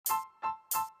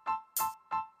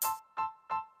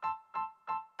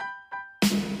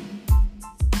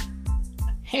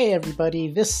Hey everybody,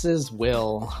 this is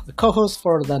Will, the co-host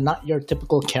for the Not Your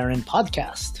Typical Karen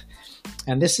podcast.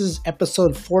 And this is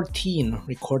episode 14,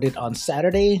 recorded on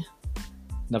Saturday,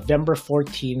 November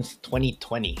 14th,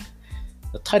 2020.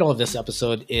 The title of this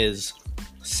episode is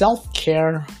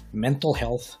Self-Care, Mental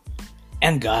Health,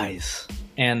 and Guys.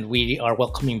 And we are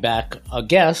welcoming back a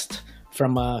guest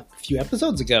from a few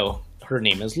episodes ago. Her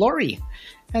name is Lori,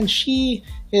 and she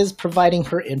is providing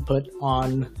her input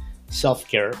on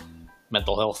self-care,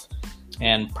 mental health,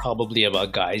 and probably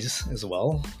about guys as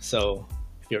well. So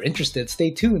if you're interested,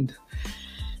 stay tuned.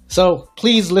 So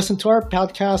please listen to our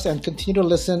podcast and continue to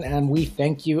listen, and we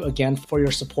thank you again for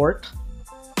your support.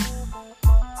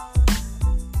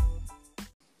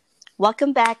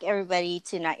 Welcome back, everybody,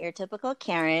 to Not Your Typical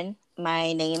Karen.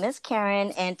 My name is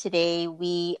Karen, and today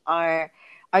our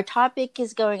topic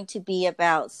is going to be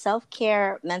about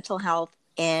self-care, mental health,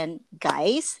 and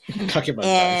guys. Talking about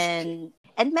guys.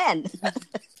 And men.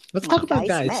 Let's talk about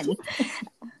guys.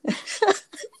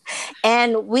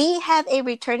 And we have a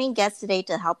returning guest today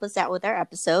to help us out with our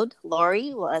episode,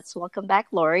 Lori. Let's welcome back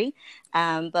Lori.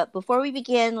 But before we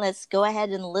begin, let's go ahead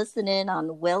and listen in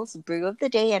on Will's brew of the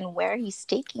day and where he's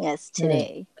taking us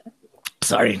today.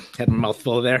 Sorry, had my mouth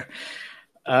full there.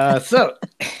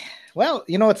 Well,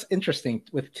 it's interesting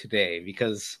with today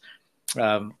because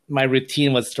my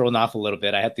routine was thrown off a little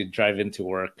bit. I had to drive into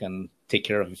work and take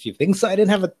care of a few things, so I didn't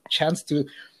have a chance to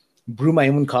brew my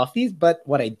own coffee. But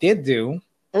what I did do,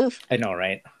 I know,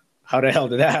 right? How the hell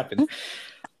did that happen?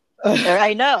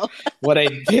 I know. What I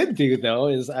did do though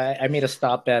is I made a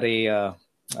stop at a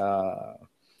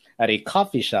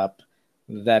coffee shop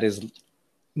that is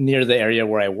near the area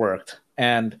where I worked,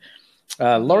 and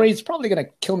Lori's probably gonna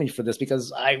kill me for this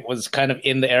because I was kind of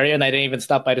in the area and I didn't even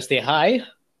stop by to say hi.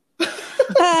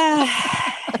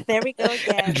 There we go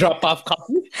again. And drop off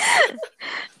coffee.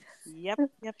 Yep.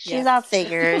 She's all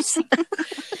figures.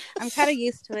 I'm kind of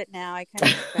used to it now. I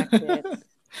kind of expect it.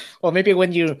 Well, maybe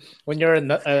when you're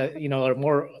a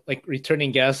more like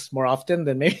returning guest more often,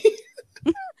 then maybe.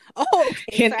 Oh,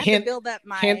 okay. So I have to build up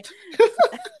my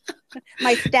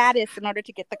my status in order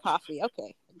to get the coffee.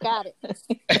 Okay, got it.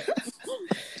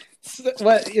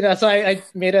 So I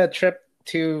made a trip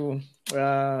to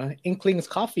Inklings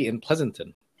Coffee in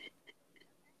Pleasanton.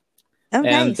 Oh,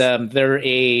 and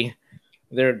nice.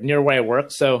 They're near where I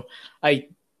work. So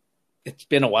it's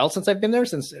been a while since I've been there.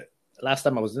 Since last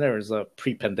time I was there was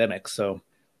pre-pandemic. So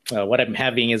what I'm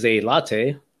having is a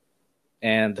latte,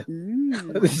 and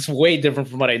this is way different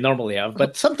from what I normally have.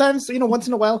 But sometimes, once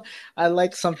in a while, I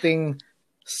like something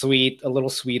sweet, a little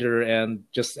sweeter, and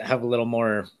just have a little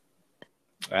more.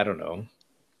 I don't know.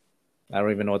 I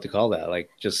don't even know what to call that. Like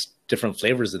just different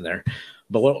flavors in there.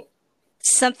 But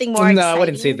something more exciting. No, I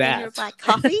wouldn't say that. Than your black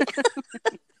coffee.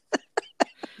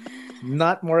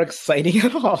 Not more exciting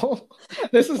at all.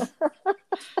 This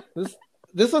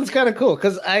one's kind of cool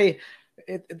because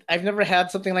I've never had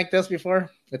something like this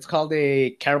before. It's called a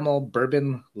caramel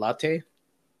bourbon latte.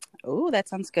 Oh, that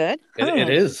sounds good. It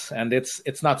is, and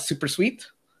it's not super sweet.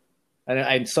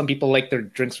 And some people like their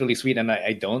drinks really sweet, and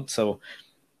I don't. So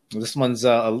this one's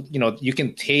you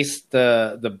can taste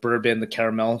the bourbon, the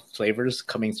caramel flavors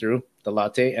coming through the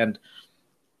latte, and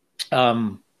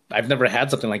I've never had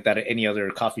something like that at any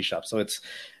other coffee shop. So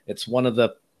it's one of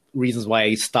the reasons why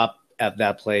I stop at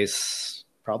that place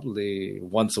probably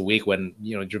once a week when,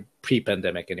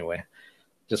 pre-pandemic anyway,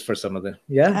 just for some of the,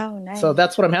 Oh, nice. So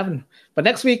that's what I'm having. But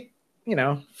next week,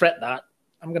 fret not.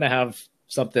 I'm going to have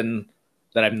something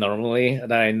that I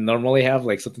normally have,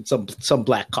 like some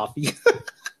black coffee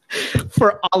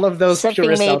for all of those something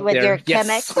purists made out with there. your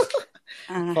Yes. Chemex.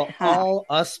 For all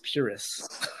us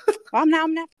purists. Well, now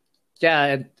I'm not.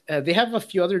 Yeah, and they have a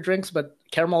few other drinks, but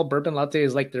caramel bourbon latte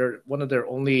is like one of their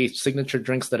only signature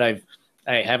drinks that I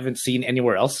haven't seen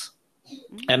anywhere else.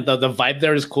 And the vibe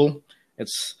there is cool.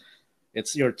 It's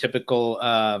your typical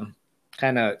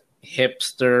kind of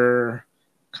hipster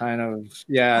kind of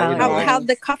How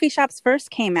the coffee shops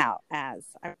first came out as.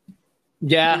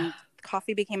 Yeah.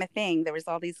 Coffee became a thing. There was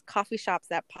all these coffee shops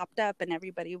that popped up, and it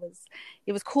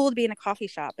was cool to be in a coffee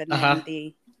shop, and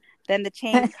then the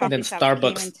chain coffee and then shops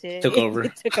Starbucks took over.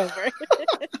 It took over.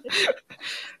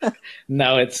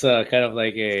 Now it's kind of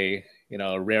like a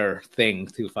rare thing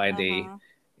to find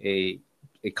a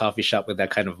coffee shop with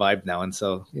that kind of vibe now, and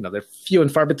so they're few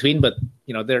and far between. But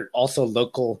they're also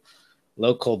local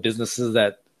businesses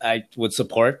that I would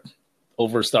support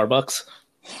over Starbucks.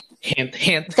 Hint.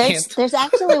 There's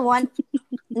actually one.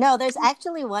 No, there's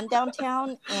actually one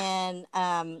downtown, and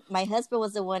my husband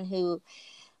was the one who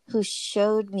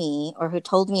showed me or who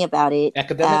told me about it.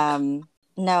 Academic?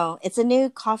 No, it's a new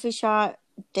coffee shop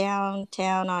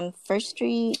downtown on First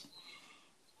Street.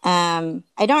 I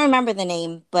don't remember the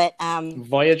name, but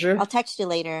Voyager. I'll text you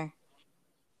later.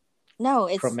 No,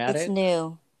 it's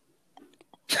new.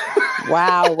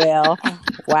 Wow, Will.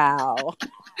 Wow.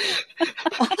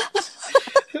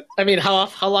 I mean, how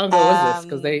long ago was this?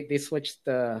 Because they switched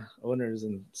the owners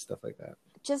and stuff like that.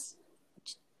 Just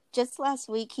last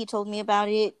week, he told me about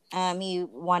it. He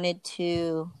wanted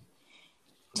to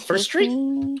First Street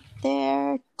me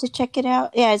there to check it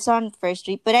out. Yeah, it's on First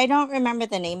Street, but I don't remember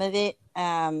the name of it.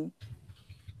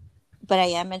 But I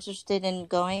am interested in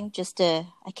going.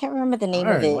 I can't remember the name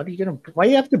of it. Why do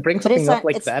you have to bring something up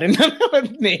like that in a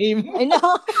name? I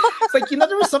know. It's like,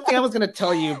 there was something I was going to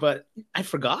tell you, but I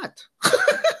forgot.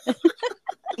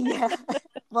 Yeah.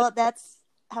 Well, that's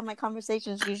how my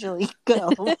conversations usually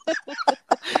go.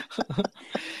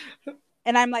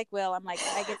 And I'm like, Will,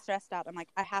 I get stressed out. I'm like,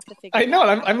 I have to figure I know.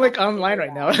 I'm like online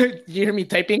right now. Do you hear me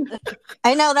typing?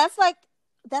 I know. That's like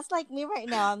me right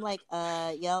now. I'm like,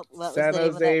 yep. What was the name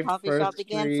of that coffee shop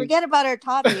again? Street. Forget about our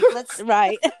topic. Let's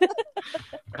right.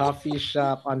 Coffee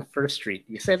shop on First Street.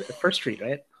 You said First Street,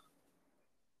 right?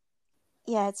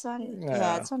 Yeah, it's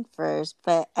on First,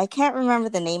 but I can't remember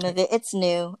the name of it. It's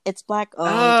new. It's Black owned.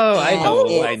 Oh,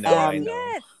 I know.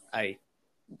 Yes.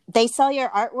 They sell your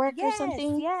artwork or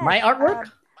something? Yes. My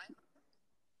artwork?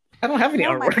 I don't have any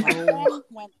artwork. My friend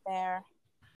went there.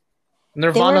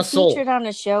 Nirvana Soul. They were featured on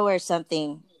a show or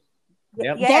something.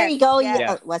 Yep. Yes, there you go. Yes.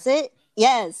 Yeah. Was it?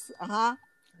 Yes. I'm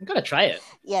gonna try it.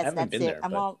 Yes, that's it.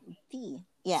 I'm all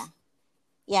Yeah.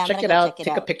 Yeah. Check it out.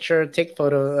 Take a picture. Take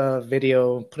photo,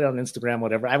 video. Put it on Instagram.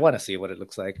 Whatever. I want to see what it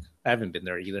looks like. I haven't been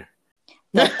there either.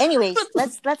 But anyways,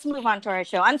 let's move on to our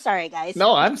show. I'm sorry, guys.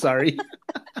 No, I'm sorry.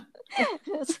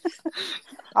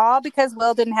 All because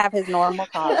Will didn't have his normal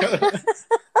car.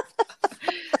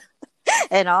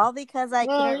 And all because I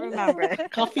couldn't remember.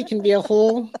 Coffee can be a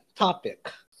whole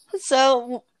topic.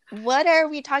 So what are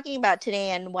we talking about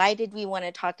today, and why did we want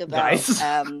to talk about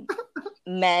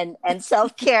men and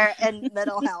self-care and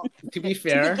mental health? To be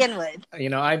fair, to begin with,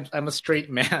 I'm a straight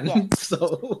man,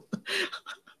 so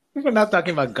we're not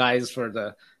talking about guys for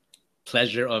the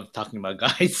pleasure of talking about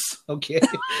guys. Okay.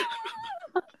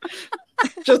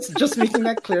 just making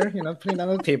that clear, putting it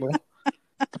on the table.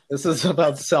 This is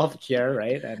about self-care,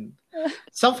 right? And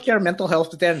self-care, mental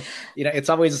health. But then, it's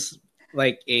always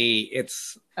like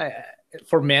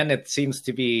for men, it seems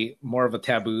to be more of a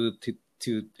taboo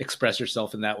to express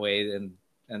yourself in that way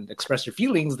and express your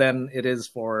feelings than it is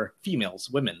for females,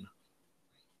 women.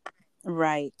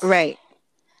 Right.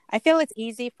 I feel it's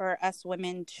easy for us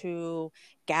women to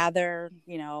gather,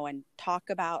 and talk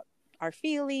about our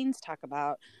feelings, talk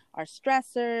about our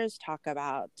stressors, talk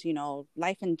about,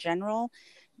 life in general.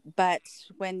 But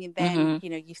when you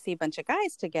see a bunch of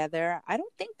guys together, I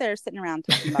don't think they're sitting around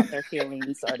talking about their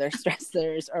feelings or their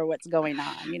stressors or what's going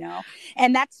on,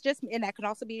 and that could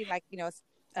also be like,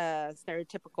 a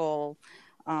stereotypical,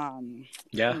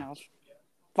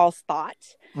 false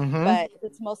thought. Mm-hmm. But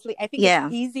it's mostly, I think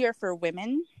it's easier for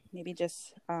women, maybe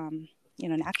just,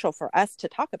 natural for us to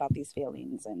talk about these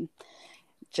feelings, and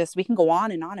just, we can go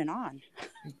on and on and on.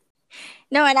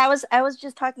 No, and I was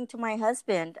just talking to my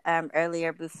husband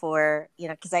earlier before,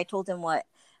 because I told him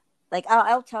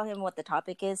I'll tell him what the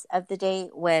topic is of the day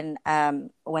when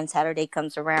Saturday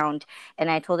comes around, and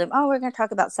I told him, we're going to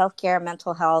talk about self-care,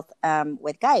 mental health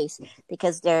with guys,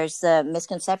 because there's a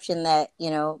misconception that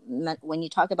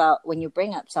when you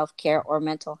bring up self-care or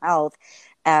mental health,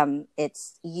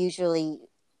 it's usually,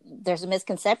 there's a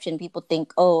misconception. People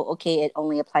think, it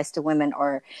only applies to women,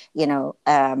 or,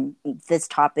 this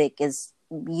topic is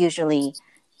usually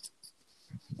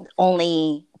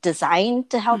only designed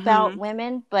to help out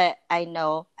women. But I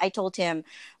told him,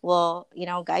 well,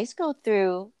 guys go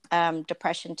through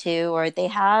depression too, or they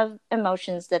have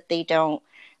emotions that they don't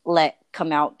let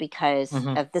come out because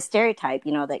of the stereotype,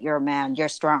 that you're a man, you're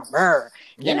strong,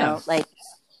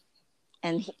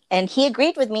 and he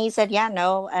agreed with me. He said,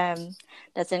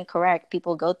 that's incorrect.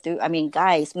 People go through,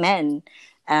 men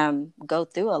go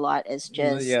through a lot. It's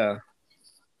just,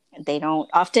 they don't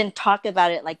often talk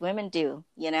about it like women do,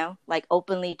 like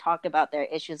openly talk about their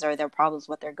issues or their problems,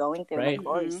 what they're going through. Right.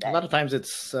 A lot of times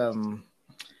it's, I don't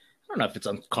know if it's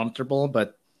uncomfortable,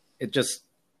 but it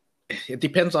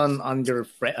depends on your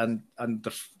friend, on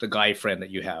the guy friend that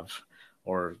you have,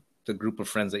 or the group of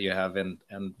friends that you have, and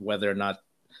whether or not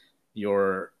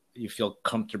you feel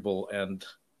comfortable and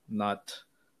not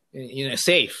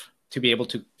safe to be able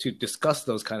to discuss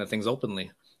those kind of things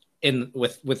openly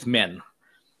with men.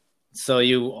 So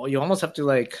you almost have to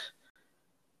like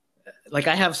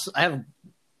I have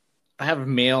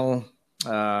male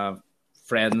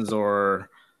friends or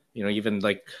even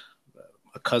like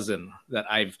a cousin that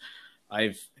I've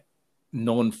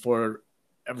known for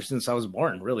ever since I was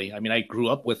born, really. I mean, I grew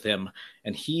up with him,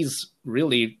 and he's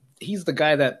the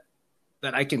guy that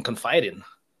I can confide in.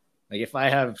 Like if I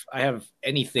have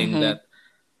anything that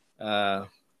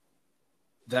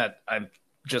I'm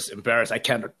just embarrassed, I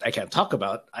can't talk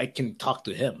about, I can talk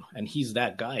to him, and he's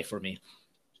that guy for me.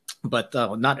 But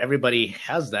not everybody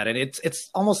has that, and it's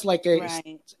almost like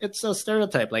it's a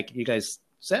stereotype, like you guys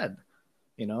said,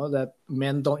 that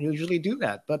men don't usually do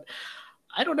that. But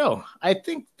I don't know. I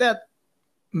think that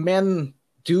men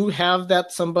do have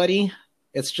that somebody.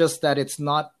 It's just that it's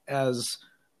not as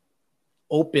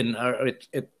open, or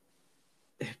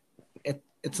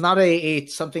it's not a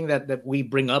something that we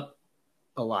bring up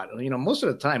a lot. Most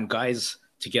of the time, guys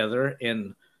together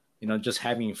in just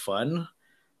having fun,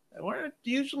 we're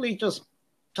usually just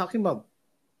talking about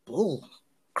bull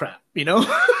crap. Right.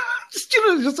 Just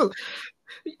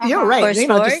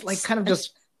like kind of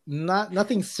just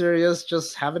nothing serious,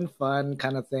 just having fun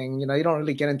kind of thing. You don't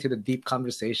really get into the deep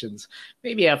conversations.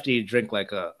 Maybe after you drink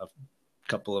like a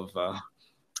couple of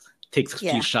takes a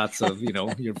few shots of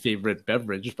your favorite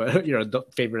beverage, but your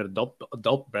favorite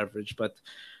adult beverage. But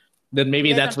then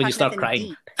maybe that's when you start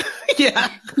crying. Yeah.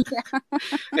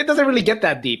 It doesn't really get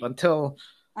that deep until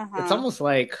it's almost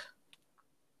like,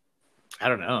 I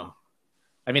don't know.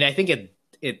 I mean, I think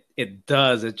it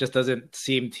does. It just doesn't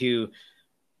seem to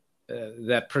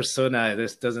that persona.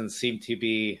 This doesn't seem to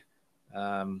be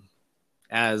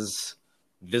as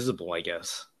visible, I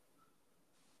guess.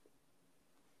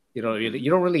 You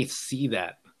don't really see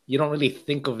that. You don't really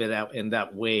think of it out in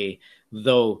that way,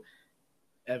 though.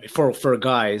 For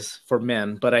guys, for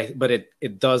men, but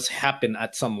it does happen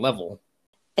at some level.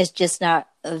 It's just not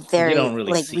very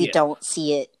really don't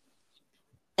see it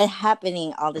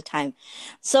happening all the time.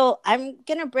 So I'm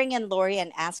gonna bring in Lori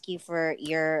and ask you for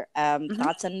your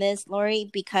thoughts on this, Lori,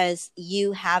 because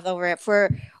you have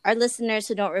for our listeners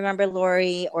who don't remember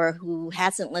Lori or who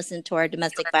hasn't listened to our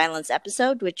domestic violence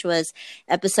episode, which was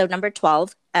episode number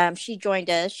 12. She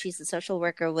joined us. She's a social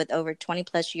worker with over 20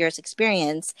 plus years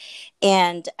experience,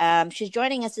 and she's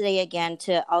joining us today again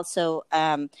to also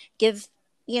give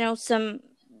some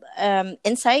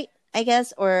insight, I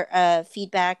guess, or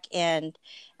feedback and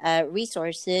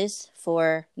resources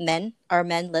for our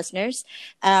men listeners.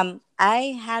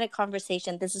 I had a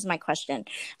conversation. This is my question.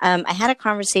 I had a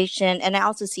conversation, and I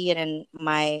also see it in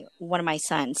one of my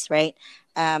sons, right?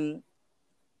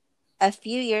 A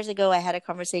few years ago, I had a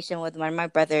conversation with one of my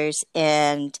brothers,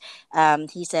 and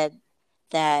he said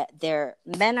that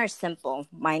men are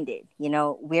simple-minded.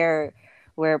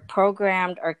 We're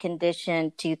programmed or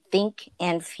conditioned to think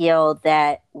and feel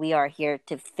that we are here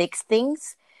to fix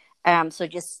things. So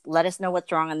just let us know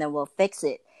what's wrong, and then we'll fix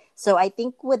it. So I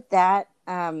think with that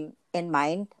in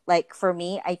mind, like for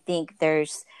me, I think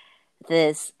there's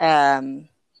this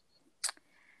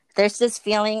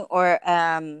feeling, or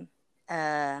I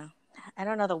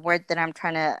don't know the word that I'm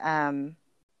trying to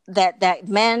that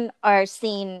men are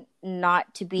seen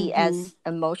not to be as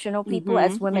emotional people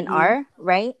as women are,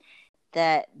 right?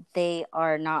 That they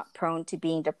are not prone to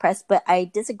being depressed. But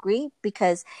I disagree,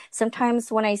 because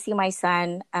sometimes when I see my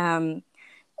son,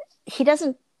 he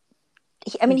doesn't,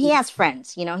 he has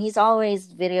friends, he's always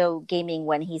video gaming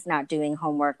when he's not doing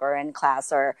homework or in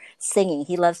class, or singing.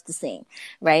 He loves to sing,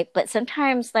 right? But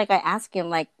sometimes, like, I ask him,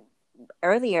 like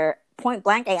earlier, point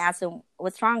blank, I asked him,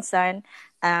 "What's wrong, son?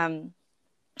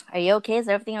 Are you okay? Is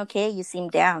everything okay? You seem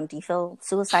down. Do you feel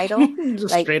suicidal?"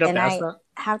 Just straight up ask that?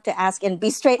 Have to ask and be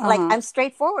straight. Like, I'm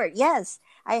straightforward. Yes,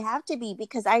 I have to be,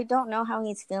 because I don't know how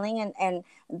he's feeling. And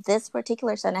this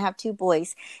particular son, I have 2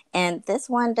 boys, and this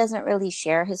one doesn't really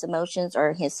share his emotions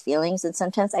or his feelings. And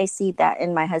sometimes I see that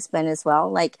in my husband as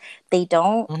well. Like,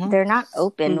 they're not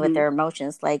open with their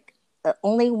emotions. Like,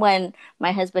 only when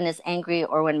my husband is angry,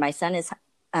 or when my son is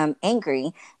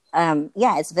angry,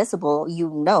 it's visible,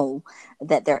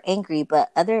 that they're angry.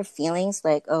 But other feelings,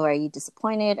 like, oh, are you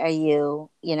disappointed? Are you,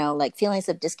 like feelings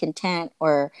of discontent,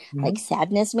 or like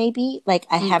sadness, maybe, like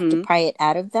I have to pry it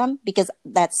out of them, because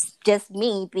that's just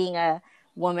me being a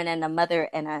woman and a mother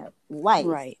and a wife,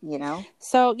 right?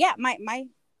 So yeah, my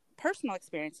personal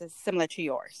experience is similar to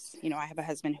yours. I have a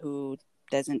husband who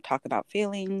doesn't talk about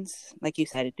feelings. Like you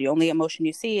said, the only emotion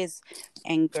you see is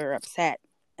anger, upset,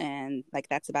 and like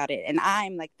that's about it. And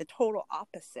I'm like the total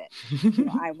opposite.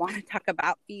 I want to talk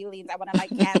about feelings. I want to light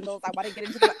candles. I want to get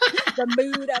into the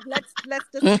mood of let's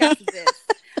discuss this.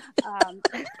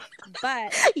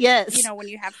 But yes, when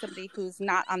you have somebody who's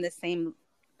not on the same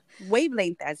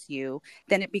wavelength as you,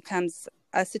 then it becomes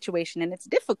a situation, and it's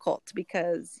difficult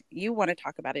because you want to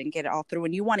talk about it and get it all through,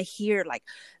 and you want to hear like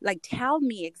tell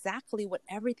me exactly what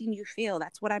everything you feel.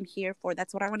 That's what I'm here for.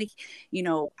 That's what I want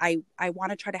to, I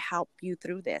want to try to help you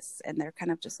through this. And they're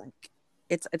kind of just like,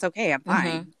 it's okay, I'm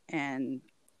fine. And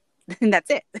that's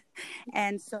it.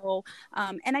 And so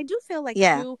and I do feel like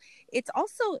too, it's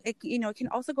also it can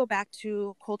also go back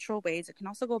to cultural ways. It can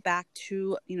also go back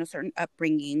to certain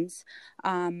upbringings,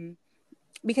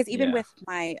 because even with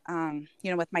my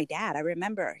with my dad, I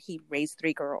remember he raised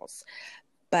 3 girls,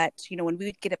 but when we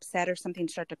would get upset or something,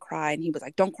 start to cry, and he was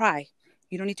like, don't cry,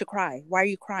 you don't need to cry, why are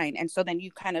you crying? And so then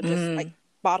you kind of just like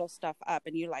bottle stuff up,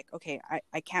 and you're like, okay,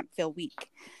 I can't feel weak.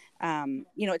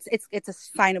 It's a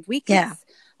sign of weakness.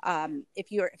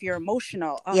 If you're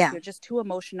emotional, if you're just too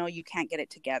emotional, you can't get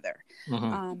it together.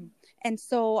 And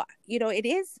so it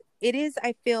is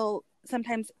I feel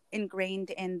sometimes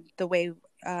ingrained in the way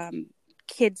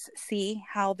kids see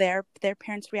how their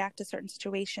parents react to certain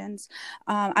situations.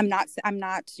 I'm not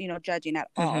judging at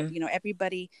all.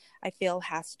 Everybody, I feel,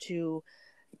 has to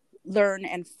learn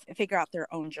and figure out their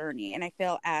own journey. And I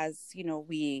feel as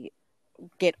we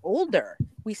get older,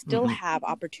 we still have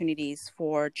opportunities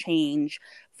for change,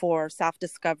 for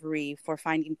self-discovery, for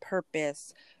finding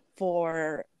purpose,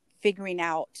 for figuring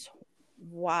out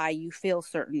why you feel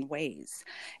certain ways.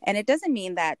 And it doesn't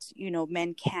mean that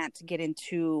men can't get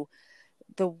into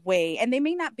the way, and they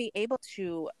may not be able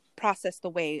to process the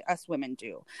way us women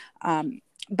do,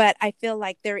 but I feel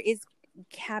like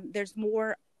there's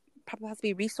more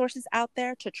possibly resources out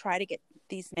there to try to get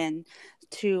these men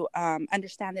to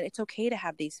understand that it's okay to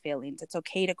have these feelings. It's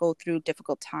okay to go through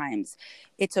difficult times.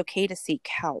 It's okay to seek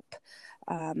help.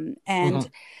 And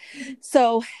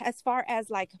so as far as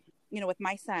like, with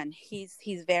my son, he's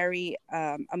very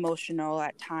emotional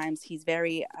at times. He's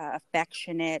very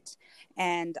affectionate.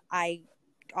 And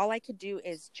all I could do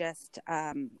is just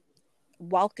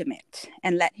welcome it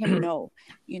and let him know,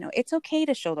 it's okay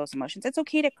to show those emotions. It's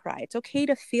okay to cry. It's okay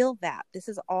to feel that. This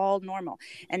is all normal.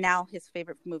 And now his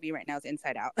favorite movie right now is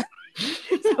Inside Out.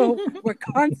 So we're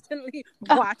constantly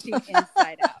watching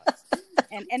Inside Out.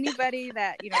 And anybody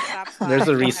that, stops by, there's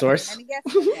a resource.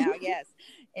 Now, yes.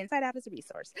 Inside Out is a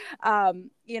resource.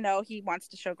 He wants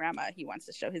to show grandma, he wants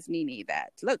to show his Nini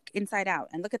that, look, Inside Out,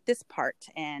 and look at this part.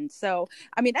 And so,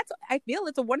 I mean, I feel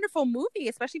it's a wonderful movie,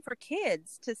 especially for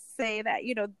kids, to say that,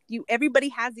 everybody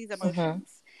has these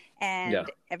emotions, and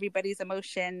everybody's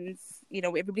emotions,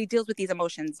 everybody deals with these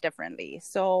emotions differently.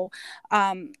 So,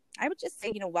 I would just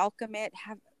say, welcome it,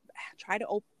 try to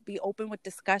be open with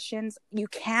discussions. You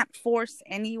can't force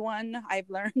anyone. I've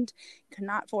learned,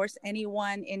 cannot force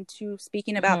anyone into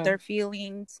speaking about their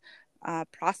feelings,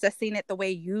 processing it the way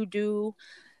you do.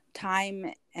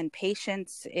 Time and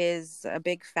patience is a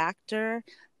big factor,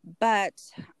 but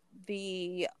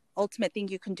the ultimate thing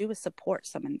you can do is support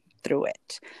someone through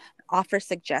it. Offer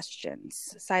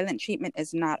suggestions. Silent treatment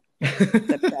is not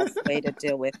the best way to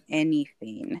deal with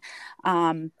anything.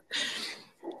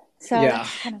 So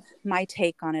that's kind of my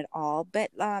take on it all. But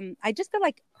I just feel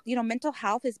like, mental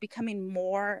health is becoming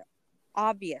more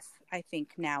obvious, I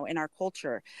think, now in our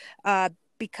culture,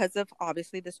 because of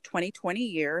obviously this 2020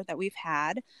 year that we've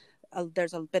had.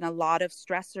 There's been a lot of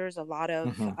stressors, a lot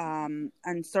of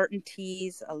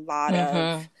uncertainties, a lot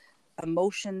of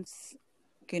emotions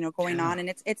going on,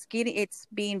 and it's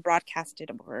being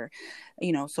broadcasted over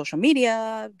social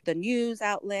media, the news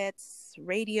outlets,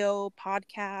 radio,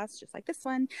 podcasts, just like this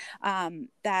one,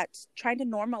 that's trying to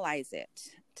normalize it,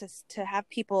 to have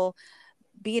people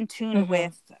be in tune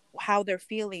with how they're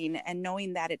feeling, and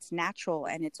knowing that it's natural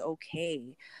and it's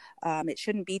okay. It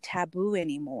shouldn't be taboo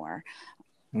anymore.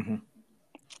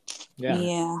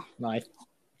 No, I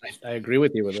agree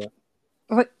with you with that.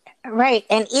 Right.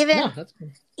 And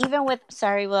even with,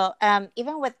 sorry, Will,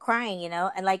 even with crying,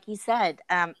 and like you said,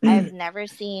 I've never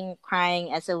seen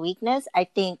crying as a weakness. I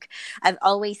think I've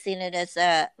always seen it as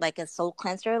a soul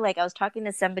cleanser. Like, I was talking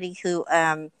to somebody who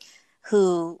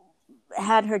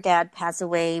had her dad pass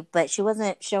away, but she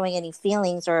wasn't showing any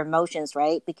feelings or emotions,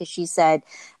 right? Because she said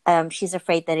she's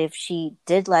afraid that if she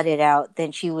did let it out,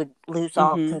 then she would lose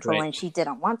all control, and she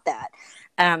didn't want that.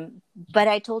 But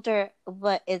I told her,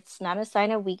 but it's not a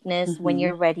sign of weakness. When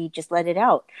you're ready, just let it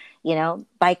out,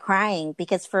 by crying.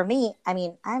 Because for me, I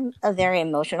mean, I'm a very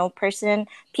emotional person.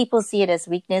 People see it as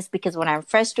weakness because when I'm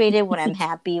frustrated, when I'm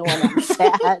happy, when I'm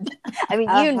sad, I mean,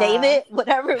 you name it,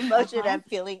 whatever emotion I'm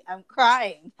feeling, I'm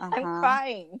crying. I'm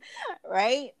crying,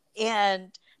 right?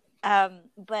 And,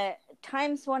 but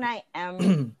times when I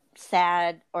am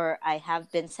sad, or I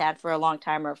have been sad for a long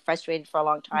time, or frustrated for a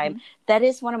long time, that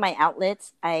is one of my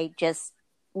outlets. I just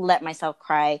let myself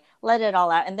cry, let it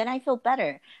all out, and then I feel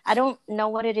better. I don't know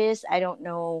what it is. I don't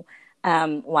know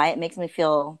why it makes me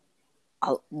feel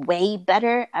way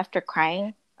better after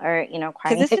crying, or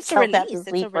crying it's just a itself release. to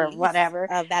sleep or whatever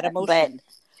of that But emotion.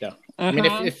 Yeah. I mean,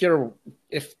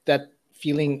 if that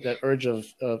feeling, that urge of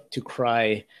to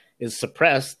cry is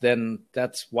suppressed, then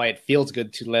that's why it feels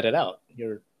good to let it out.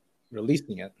 You're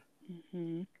releasing it,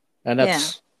 and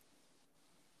that's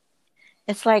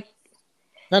it's like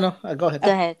no. Go ahead.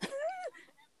 Go ahead.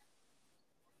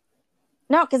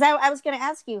 No, because I was going to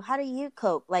ask you, how do you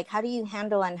cope? Like, how do you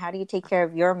handle and how do you take care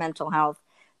of your mental health?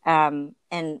 And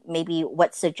maybe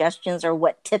what suggestions or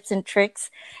what tips and tricks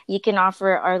you can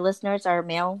offer our listeners, our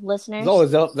male listeners? Oh,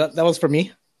 that was for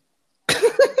me?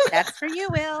 That's for you,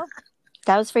 Will.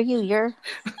 That was for you. You're...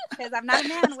 Because I'm not a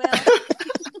man, Will.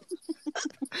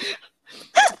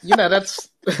 That's...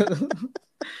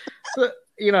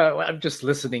 I'm just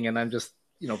listening and I'm just,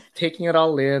 taking it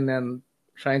all in and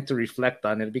trying to reflect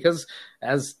on it, because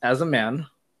as a man,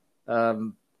 I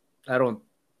don't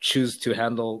choose to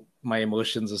handle my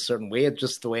emotions a certain way. It's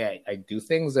just the way I do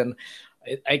things, and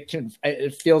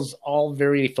it feels all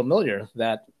very familiar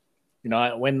that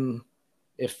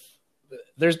if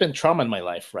there's been trauma in my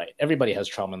life, right? Everybody has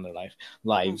trauma in their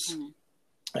lives,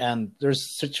 and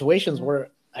there's situations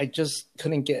where I just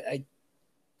couldn't get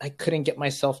I couldn't get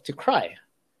myself to cry,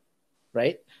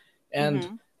 right?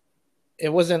 And it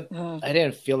wasn't, I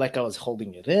didn't feel like I was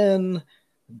holding it in,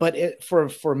 but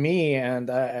for me, and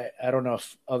I don't know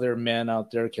if other men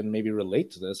out there can maybe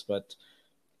relate to this, but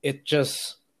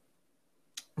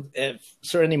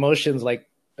certain emotions like,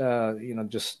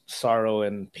 just sorrow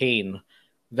and pain,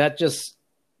 that just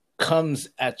comes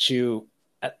at you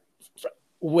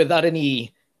without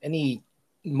any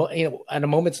at a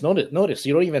moment's notice.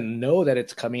 You don't even know that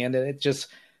it's coming, and then it just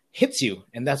hits you,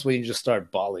 and that's when you just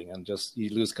start bawling and you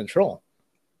lose control.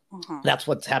 That's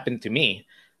what's happened to me.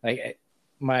 Like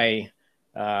my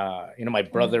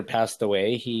brother passed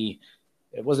away.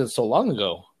 It wasn't so long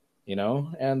ago,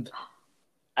 and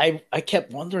I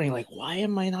kept wondering, like, why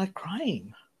am I not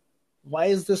crying? Why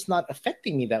is this not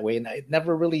affecting me that way? And it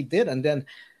never really did. And then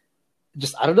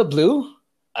just out of the blue,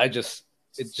 it just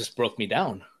broke me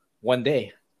down one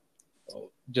day,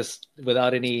 just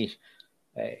without any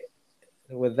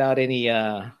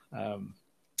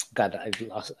God,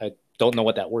 I don't know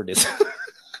what that word is.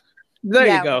 There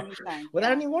you go.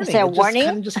 Without any warning. It just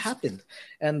kind of just happened.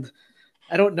 And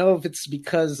I don't know if it's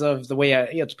because of the way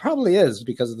it probably is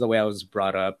because of the way I was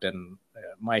brought up, and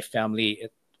my family,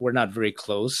 we're not very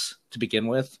close to begin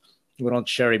with. We don't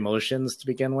share emotions to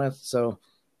begin with. So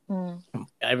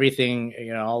everything,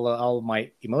 all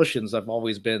my emotions, I've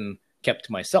always been kept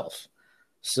to myself.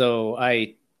 So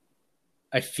I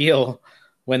feel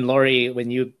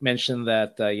when you mentioned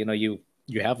that,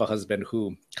 you have a husband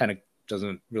who kind of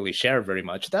doesn't really share very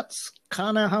much. That's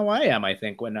kind of how I am, I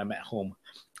think, when I'm at home.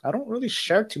 I don't really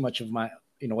share too much of my,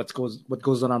 what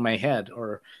goes on my head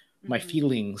or my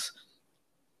feelings.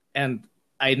 And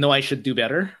I know I should do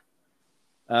better,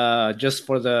 just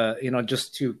for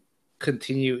just to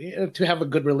continue to have a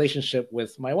good relationship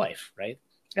with my wife, right?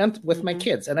 And with my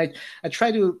kids. And I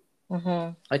try to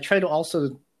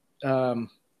also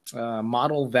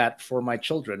model that for my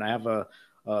children. I have a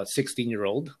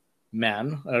 16-year-old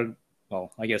man,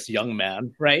 well, I guess young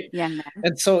man, right? Young man.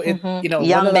 And so one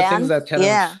of the things that kind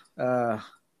of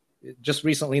just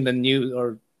recently in the news,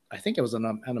 or I think it was on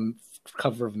a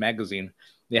cover of a magazine,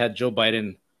 they had Joe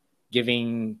Biden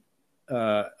giving,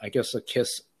 I guess, a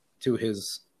kiss to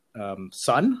his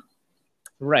son,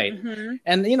 right?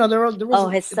 And there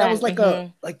was his son. That was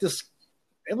like this.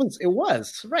 It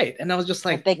was right, and I was just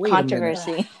like, a big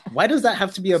controversy. Why does that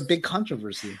have to be a big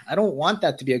controversy? I don't want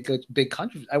that to be a big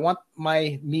controversy. I want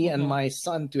me and my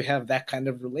son to have that kind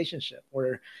of relationship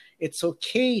where it's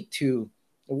okay to.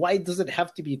 Why does it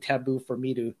have to be taboo for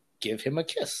me to give him a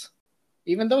kiss,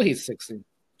 even though he's 16?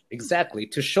 Exactly,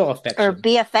 to show affection or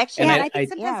be affectionate. And I think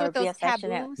sometimes with those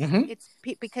taboos, it's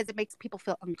because it makes people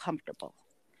feel uncomfortable,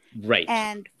 right?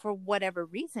 And for whatever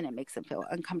reason, it makes them feel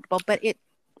uncomfortable, but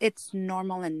it's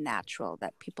normal and natural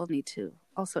that people need to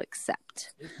also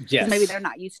accept. Yes. Maybe they're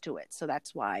not used to it. So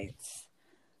that's why it's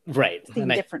seen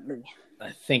differently.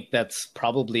 I think that's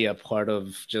probably a part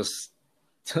of just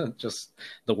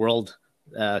the world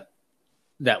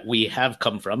that we have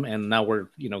come from. And now we're,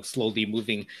 slowly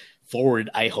moving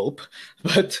forward, I hope.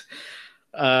 But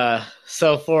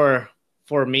so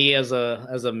for me as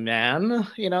a man,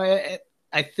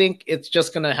 I think it's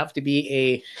just going to have to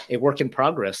be a work in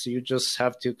progress. You just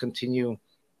have to continue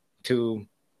to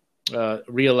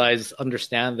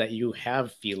understand that you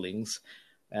have feelings,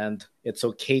 and it's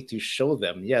okay to show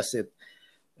them. Yes,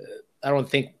 I don't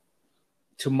think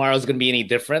tomorrow's going to be any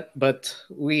different, but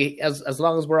we, as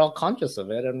long as we're all conscious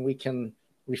of it and we can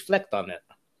reflect on it,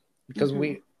 because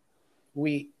we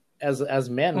as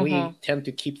men, we tend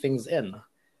to keep things in.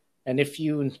 And if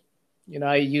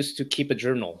I used to keep a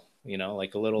journal,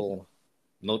 like a little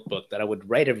notebook that I would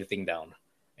write everything down.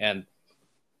 And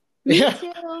Me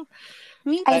too.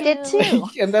 I did too.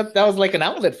 And that was like an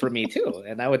outlet for me too.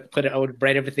 And I would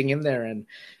write everything in there. And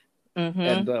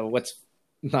what's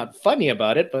not funny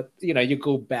about it, but you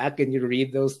go back and you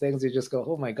read those things, you just go,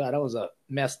 oh my God, I was a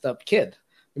messed up kid.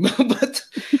 But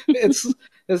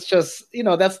it's just,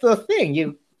 that's the thing.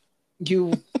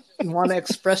 You want to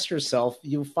express yourself,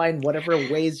 you find whatever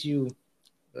ways you,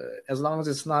 as long as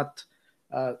it's not,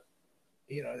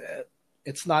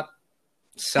 it's not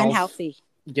unhealthy.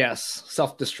 Yes,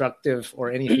 self-destructive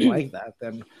or anything like that.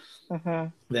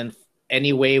 Then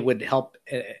any way would help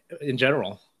in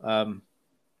general. Go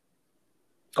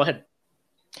ahead.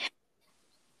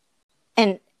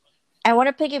 And I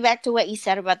want to piggyback to what you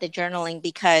said about the journaling,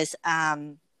 because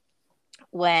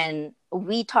when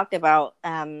we talked about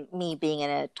me being in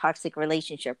a toxic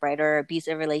relationship, right, or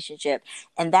abusive relationship,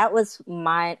 and that was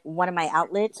one of my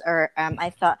outlets, or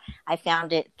I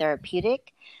found it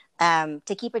therapeutic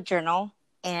to keep a journal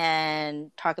and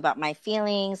talk about my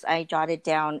feelings. I jotted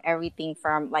down everything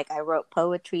from, I wrote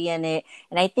poetry in it,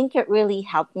 and I think it really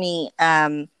helped me.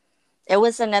 It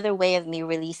was another way of me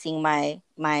releasing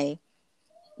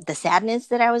the sadness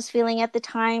that I was feeling at the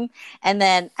time. And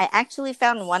then I actually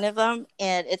found one of them,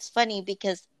 and it's funny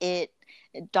because it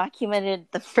documented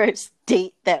the first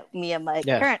date that me and my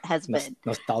current husband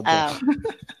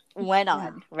went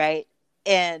on, right?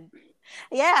 And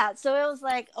so it was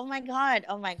like, oh my God,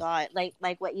 like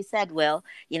what you said, Will,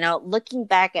 looking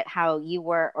back at how you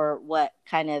were, or what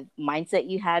kind of mindset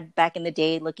you had back in the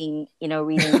day, reading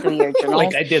through your journals.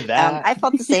 Like I did that. I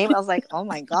felt the same. I was like, oh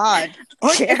my God,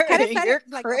 it's kind of you're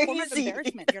like crazy. a form of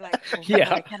embarrassment. You're like, oh God,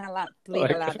 I cannot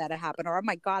believe allowed that to happen, or oh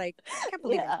my God, I can't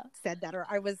believe I said that, or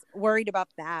I was worried about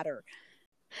that, or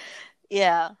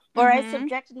or I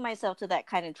subjected myself to that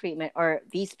kind of treatment, or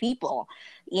these people,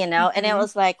 and it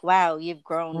was like, wow, you've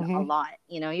grown a lot.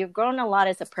 You've grown a lot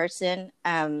as a person,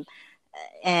 and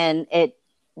it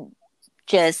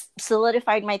just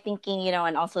solidified my thinking,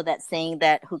 and also that saying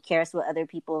that who cares what other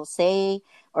people say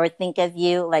or think of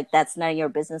you, like that's none of your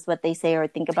business what they say or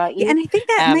think about you. And I think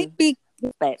that might be,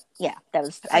 but that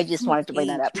was, I just wanted to bring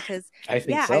that up, because I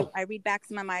think so. I read back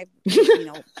some of my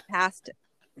past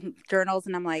journals,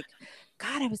 and I'm like,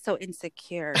 God, I was so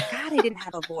insecure. God, I didn't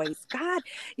have a voice. God,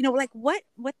 what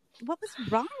was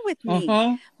wrong with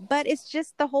me? But it's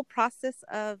just the whole process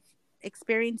of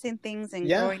experiencing things and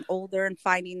growing older and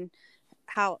finding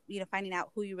out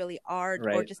who you really are,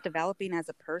 or just developing as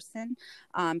a person.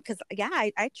 Because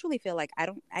I truly feel like I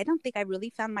don't think I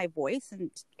really found my voice in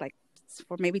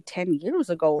for maybe 10 years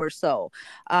ago or so.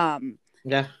 And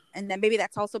then maybe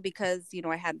that's also because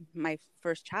I had my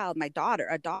first child, a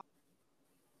daughter.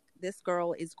 This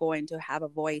girl is going to have a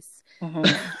voice,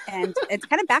 and it's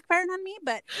kind of backfiring on me,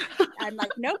 but I'm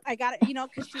like, nope, I got it,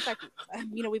 because she's like,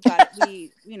 we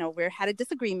had a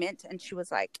disagreement, and she was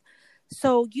like,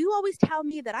 so you always tell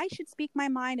me that I should speak my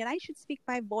mind and I should speak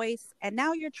my voice, and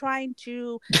now you're trying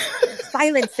to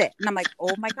silence it. And I'm like,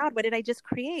 oh my God, what did I just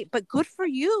create? But good for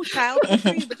you, child. Good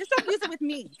for you, but just don't use it with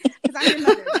me, because I'm your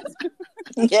mother.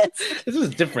 Yes, this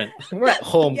is different. We're at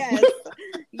home. Yes.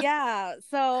 Yeah.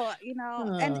 So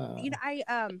and I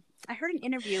heard an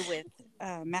interview with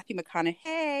Matthew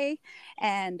McConaughey,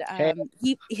 and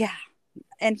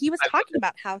he was talking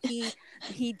about how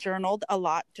he journaled a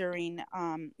lot during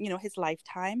his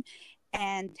lifetime,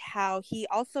 and how he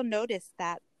also noticed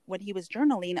that when he was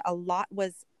journaling, a lot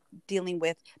was dealing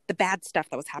with the bad stuff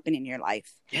that was happening in your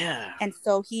life. Yeah. And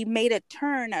so he made a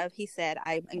turn of, he said,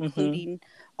 I'm including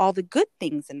all the good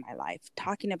things in my life,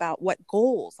 talking about what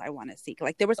goals I want to seek.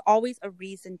 Like there was always a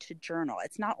reason to journal.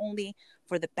 It's not only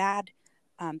for the bad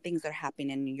things that are happening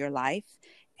in your life.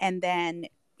 And then,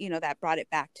 that brought it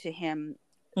back to him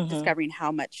discovering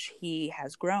how much he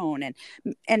has grown. And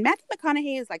Matthew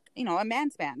McConaughey is like, a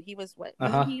man's man. He was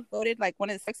he voted like one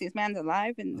of the sexiest men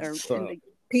alive, in the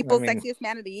People's Sexiest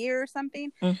Man of the Year or something.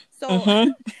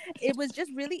 So it was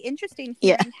just really interesting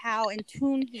hearing how in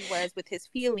tune he was with his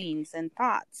feelings and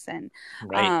thoughts. And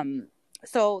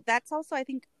so that's also, I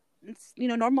think,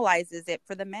 normalizes it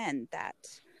for the men that,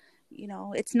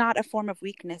 it's not a form of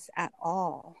weakness at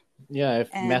all. Yeah,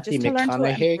 if Matthew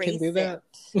McConaughey can do that.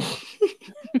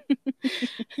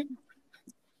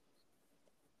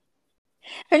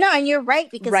 No, and you're right,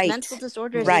 because mental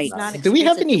disorders is not. Do we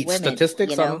have any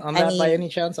statistics on that by any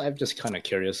chance? I'm just kind of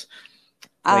curious.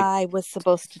 I was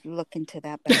supposed to look into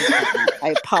that, but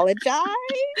I apologize.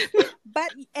 But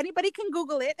anybody can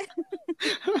Google it.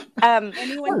 I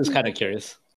was kind of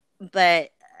curious.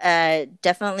 But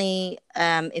definitely,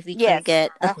 if we can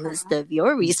get a list of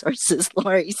your resources,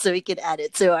 Lori, so we could add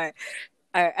it to our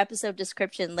episode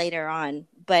description later on.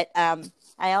 But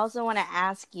I also want to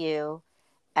ask you,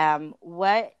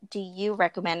 what do you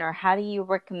recommend, or how do you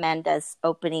recommend us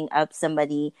opening up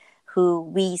somebody who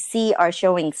we see are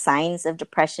showing signs of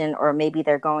depression, or maybe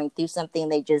they're going through something,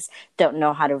 they just don't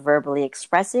know how to verbally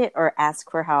express it or ask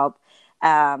for help,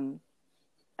 or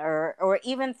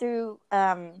even through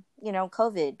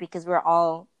COVID, because we're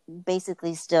all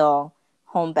basically still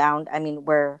homebound. I mean,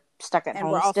 we're stuck at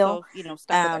home we're also, still,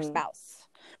 stuck with our spouse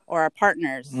or our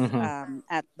partners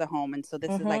at the home, and so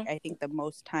this is like, I think, the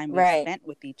most time we spent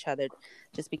with each other,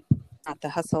 just because not the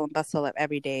hustle and bustle of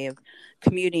every day of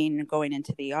commuting and going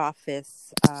into the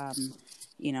office,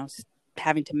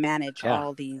 having to manage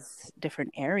all these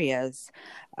different areas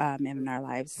in our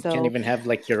lives. So you can't even have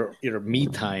like your me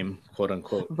time, quote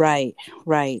unquote. Right.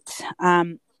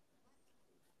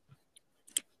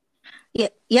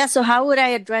 Yeah. So how would I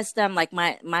address them, like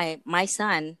my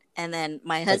son and then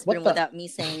my husband, without me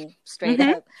saying straight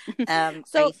up, are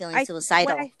you feeling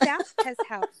suicidal? What I found has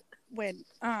helped when,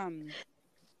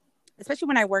 especially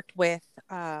when I worked with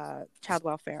child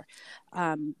welfare,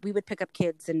 we would pick up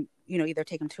kids and, either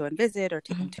take them to a visit or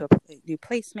take them to a new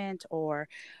placement, or,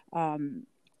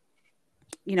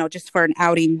 just for an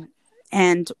outing.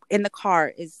 And in the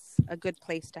car is a good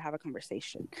place to have a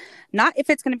conversation. Not if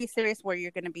it's going to be serious, where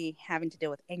you're going to be having to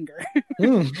deal with anger.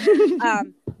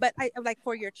 But I like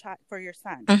for your son,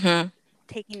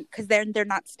 because they're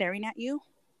not staring at you,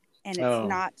 and it's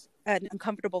not an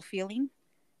uncomfortable feeling.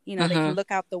 They can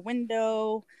look out the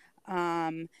window,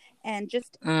 and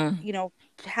just,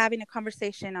 having a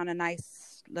conversation on a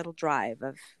nice little drive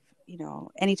of,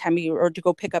 anytime or to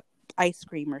go pick up ice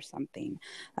cream or something,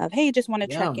 of, hey, just want to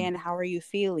check in. How are you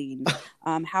feeling?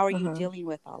 How are you dealing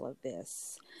with all of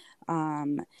this?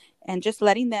 And just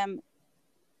letting them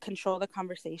control the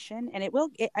conversation. And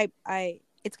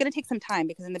it's going to take some time,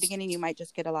 because in the beginning you might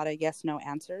just get a lot of yes, no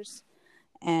answers,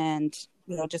 and,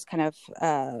 just kind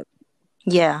of,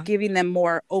 giving them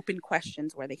more open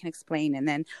questions where they can explain, and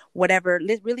then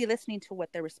really listening to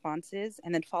what their response is,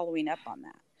 and then following up on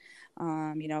that.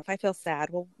 If I feel sad,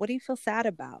 well, what do you feel sad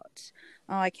about?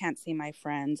 Oh, I can't see my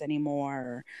friends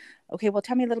anymore. Okay, well,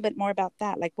 tell me a little bit more about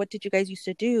that. Like, what did you guys used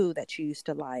to do that you used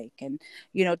to like? And,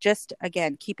 just,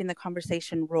 again, keeping the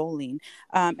conversation rolling.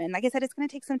 And like I said, it's going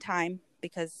to take some time,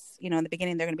 because, in the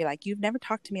beginning, they're going to be like, you've never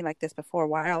talked to me like this before.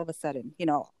 Why all of a sudden,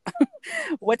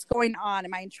 what's going on?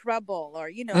 Am I in trouble?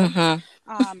 Or,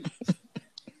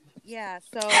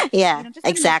 so just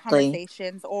exactly.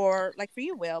 Conversations, or like for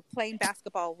you, Will, playing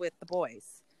basketball with the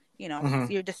boys. So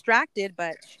you're distracted,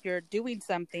 but you're doing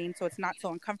something, so it's not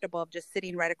so uncomfortable of just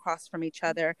sitting right across from each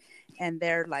other, and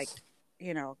they're like,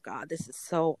 God, this is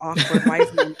so awkward. Why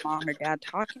is my mom or dad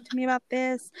talking to me about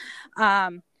this?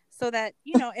 So that,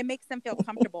 it makes them feel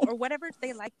comfortable, or whatever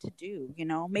they like to do,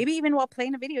 maybe even while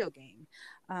playing a video game,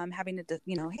 having to,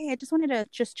 hey, I just wanted to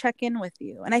just check in with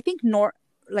you. And I think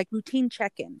like routine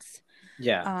check-ins.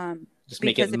 Just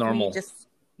make it normal.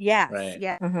 Right.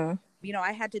 Yeah.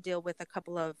 I had to deal with a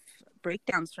couple of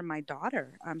breakdowns from my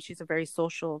daughter. She's a very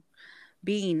social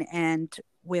being, and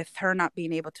with her not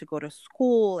being able to go to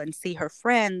school and see her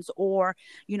friends, or,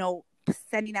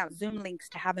 sending out Zoom links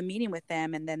to have a meeting with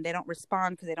them, and then they don't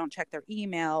respond because they don't check their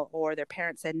email, or their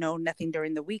parents said no, nothing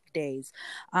during the weekdays.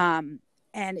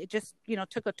 And it just,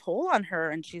 took a toll on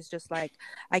her. And she's just like,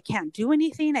 I can't do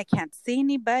anything. I can't see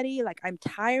anybody. Like, I'm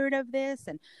tired of this.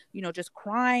 And, just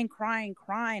crying.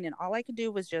 And all I could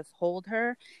do was just hold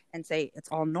her and say, it's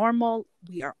all normal.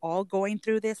 We are all going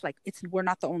through this. Like, we're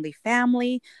not the only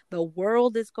family. The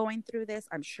world is going through this.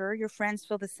 I'm sure your friends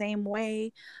feel the same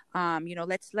way.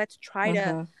 Let's try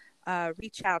to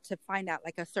reach out to find out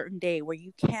like a certain day where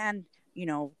you can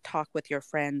talk with your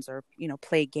friends, or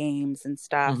play games and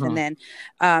stuff. And then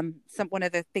one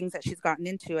of the things that she's gotten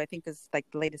into, I think, is like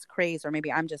the latest craze, or maybe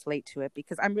I'm just late to it,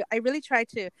 because I really try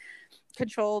to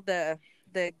control the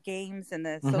games and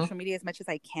the social media as much as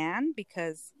I can,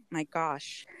 because my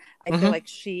gosh, I feel like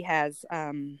she has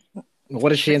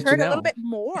what is she into now? A little bit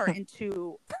more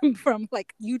into from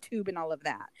like YouTube and all of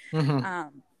that.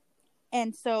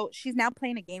 And so she's now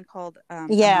playing a game called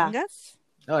Among Us.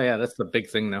 Oh yeah, that's the big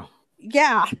thing now.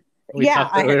 Yeah. We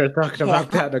were talking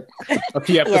about that a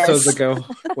few episodes ago,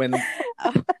 when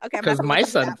because my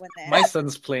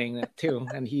son's playing that too,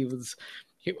 and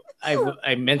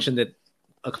I mentioned it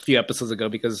a few episodes ago,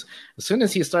 because as soon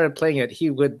as he started playing it,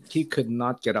 he could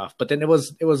not get off. But then it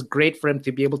was great for him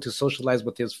to be able to socialize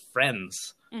with his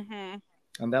friends. Mm-hmm.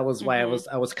 And that was why I was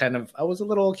a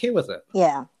little okay with it.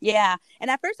 Yeah. Yeah.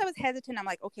 And at first I was hesitant. I'm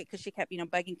like, okay, because she kept,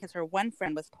 bugging because her one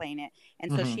friend was playing it.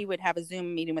 And so she would have a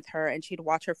Zoom meeting with her and she'd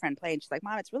watch her friend play. And she's like,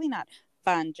 Mom, it's really not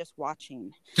fun just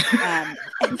watching.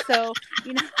 And so,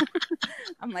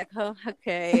 I'm like, oh,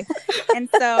 okay. And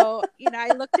so,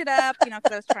 I looked it up,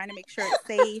 because I was trying to make sure it's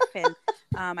safe.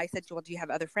 And I said, well, do you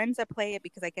have other friends that play it?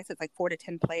 Because I guess it's like 4 to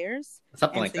 10 players.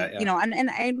 Something like that, yeah.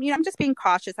 And I'm just being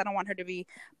cautious. I don't want her to be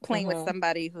playing with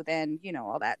somebody who then,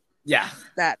 all that. Yeah.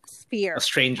 That fear. A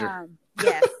stranger.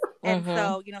 Yes. And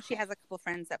so, she has a couple of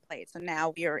friends that play it. So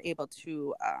now we are able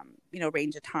to,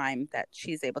 arrange a time that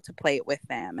she's able to play it with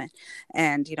them.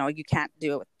 And you can't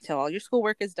do it until all your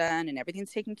schoolwork is done and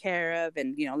everything's taken care of.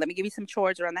 And, let me give you some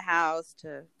chores around the house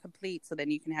to complete so then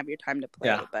you can have your time to play.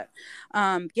 Yeah. But,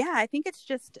 I think it's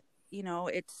just,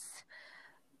 it's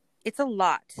a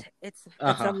lot. It's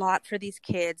a lot for these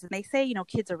kids. And they say,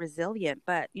 kids are resilient,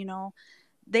 but,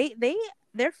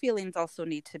 their feelings also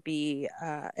need to be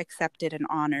accepted and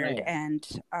honored, right. And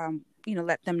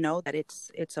let them know that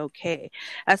it's okay.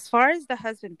 As far as the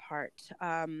husband part,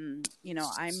 I'm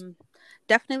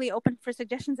definitely open for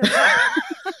suggestions as well.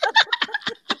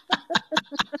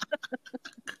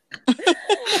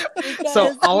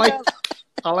 So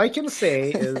all I can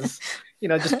say is,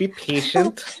 just be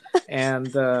patient,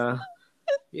 and I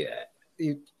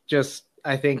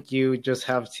think you just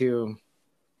have to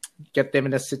get them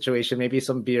in a situation, maybe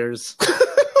some beers,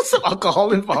 some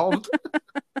alcohol involved.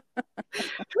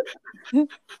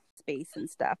 Space and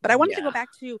stuff. But I wanted to go back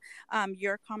to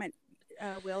your comment,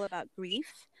 Will, about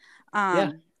grief.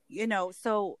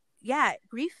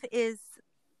 Grief is,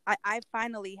 I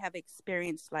finally have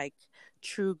experienced like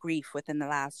true grief within the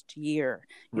last year.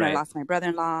 Right. I lost my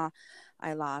brother-in-law.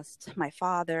 I lost my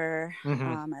father.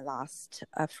 I lost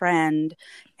a friend.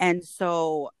 And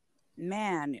so,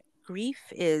 man, grief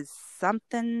is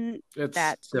something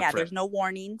different. There's no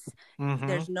warnings.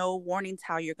 There's no warnings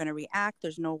how you're going to react.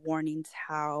 There's no warnings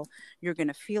how you're going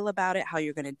to feel about it, how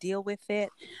you're going to deal with it.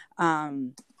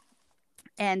 And,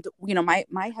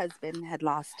 my husband had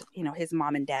lost, his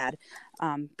mom and dad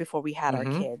before we had our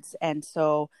kids. And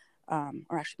so,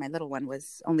 or actually my little one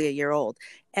was only a year old.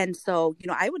 And so,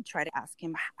 I would try to ask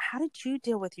him, how did you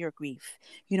deal with your grief?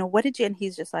 What did you, and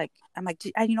he's just like, I'm like,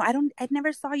 I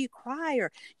never saw you cry.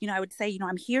 Or, I would say,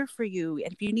 I'm here for you.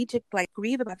 And if you need to like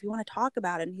grieve about, if you want to talk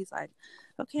about it. And he's like,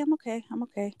 okay, I'm okay.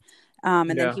 And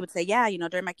then he would say,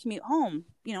 during my commute home,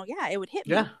 it would hit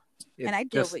me. Yeah. And I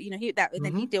deal with, and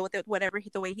then he deal with it,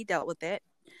 the way he dealt with it.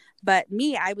 But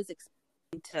me, I was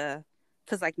expecting to,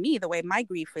 because like me, the way my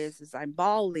grief is I'm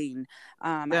bawling.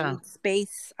 I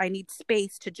need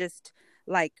space to just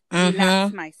like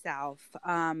relax myself.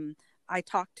 I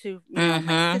talk to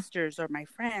my sisters or my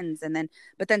friends,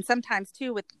 but then sometimes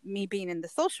too, with me being in the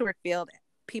social work field,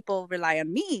 people rely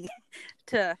on me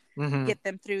to get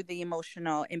them through the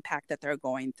emotional impact that they're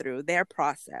going through, their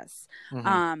process.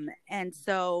 And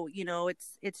so,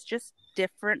 it's just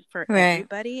different for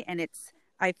everybody, and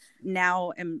I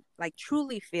now am like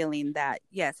truly feeling that,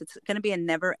 yes, it's going to be a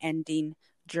never ending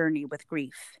journey with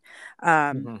grief,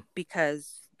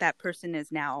 because that person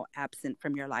is now absent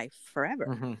from your life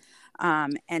forever.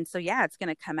 And so, it's going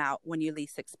to come out when you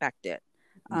least expect it.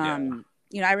 I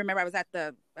remember I was at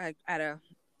a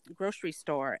grocery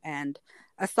store and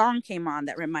a song came on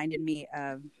that reminded me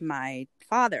of my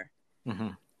father.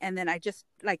 And then I just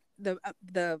like the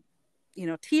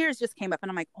tears just came up,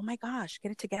 and I'm like, oh my gosh,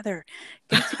 get it together.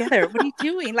 What are you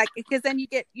doing? Like, because then you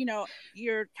get,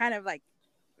 you're kind of like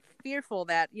fearful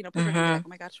that, people are gonna be like, oh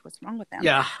my gosh, what's wrong with them?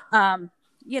 Yeah.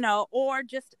 Or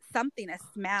just something, a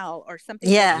smell or something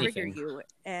to trigger you.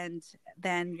 And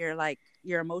then you're like,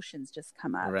 your emotions just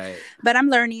come up. Right. But I'm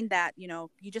learning that, you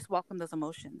just welcome those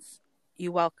emotions.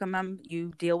 You welcome them,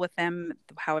 you deal with them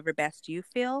however best you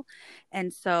feel.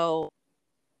 And so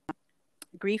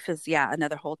grief is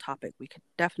another whole topic we could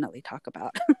definitely talk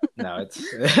about. No, it's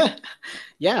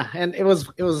and it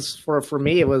was for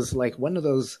me, it was like one of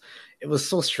those, it was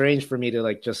so strange for me to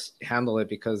like just handle it,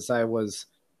 because I was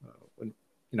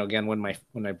again, when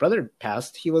my brother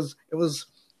passed,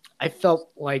 I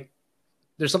felt like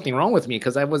there's something wrong with me,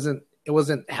 because it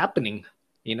wasn't happening,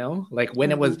 like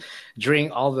when it was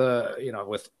during all the,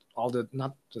 with all the,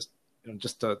 not just,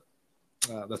 just the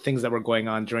things that were going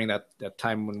on during that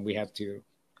time when we had to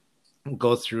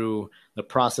go through the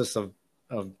process of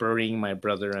burying my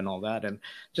brother and all that. And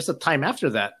just a time after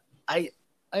that, it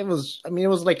was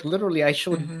like literally I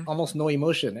showed almost no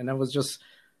emotion. And I was just,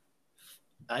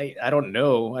 I don't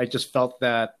know. I just felt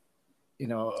that,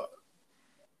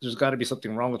 there's got to be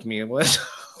something wrong with me. It was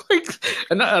like,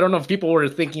 and I don't know if people were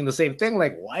thinking the same thing.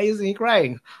 Like, why isn't he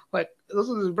crying? Like, this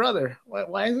is his brother.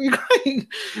 Why isn't he crying?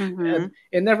 Mm-hmm. And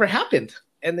it never happened.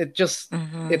 And it just,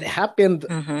 it happened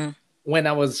when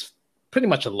I was pretty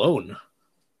much alone.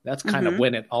 That's kind of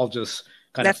when it all just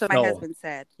kind That's of what fell. my husband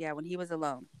said. Yeah, when he was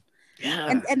alone.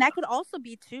 Yeah. And that could also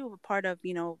be, too, part of,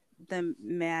 the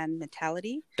man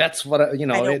mentality. That's what, I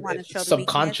don't want to show it's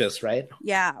subconscious, right?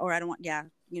 Yeah, or I don't want, I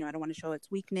don't want to show its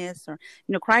weakness, or,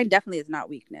 crying definitely is not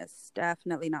weakness.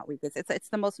 Definitely not weakness. It's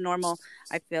the most normal,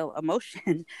 I feel,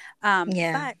 emotion.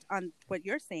 But on what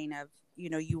you're saying of,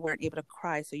 you weren't able to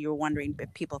cry, so you were wondering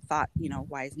if people thought,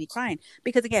 why isn't he crying?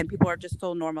 Because again, people are just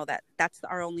so normal that that's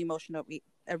our only emotion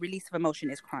a release of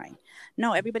emotion is crying.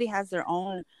 No, everybody has their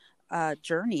own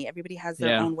journey. Everybody has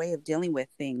their own way of dealing with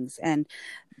things. And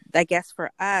I guess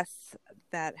for us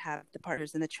that have the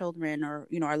partners and the children, or,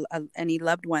 any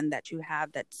loved one that you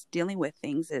have that's dealing with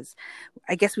things, is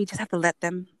I guess we just have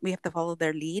to we have to follow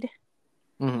their lead.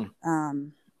 And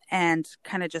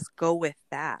kind of just go with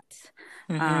that.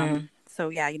 So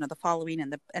the following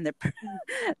and the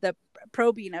the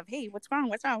probing of, hey, what's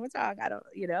wrong? I don't,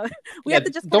 we have to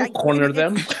just don't corner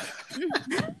them.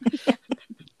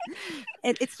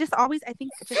 It's just always, I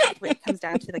think, it comes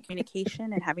down to the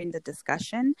communication and having the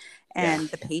discussion and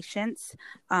the patience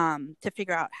to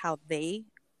figure out how they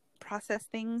process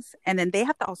things, and then they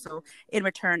have to also, in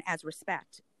return, as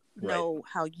respect, know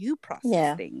how you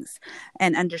process things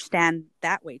and understand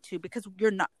that way too, because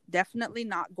you're definitely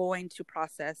not going to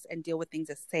process and deal with things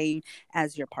the same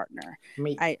as your partner.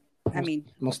 I mean,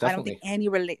 most I don't think any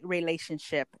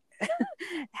relationship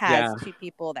has two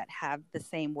people that have the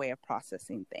same way of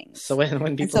processing things. So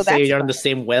when people say you're on the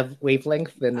same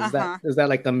wavelength, then is that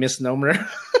like a misnomer?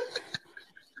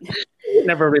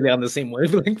 Never really on the same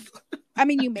wavelength. I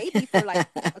mean, you may be for like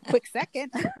a quick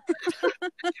second.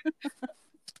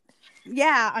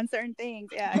 Yeah, on certain things.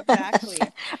 Yeah, exactly.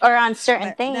 Or on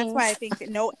certain things. That's why I think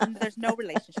there's no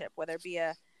relationship, whether it be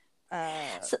a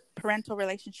parental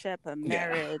relationship, a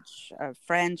marriage, a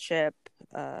friendship,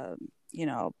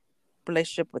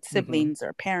 relationship with siblings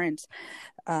or parents.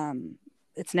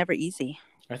 It's never easy.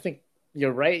 I think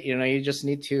you're right. You just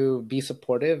need to be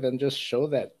supportive and just show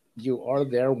that you are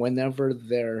there whenever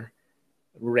they're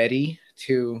ready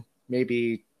to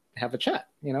maybe have a chat,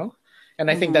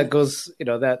 And I think that goes,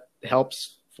 that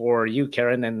helps for you,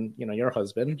 Karen, and, your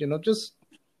husband, just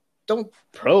don't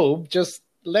probe, just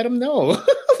let him know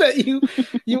that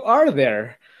you are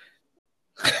there.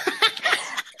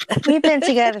 We've been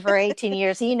together for 18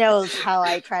 years. He knows how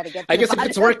I try to get I guess if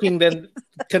it's working, then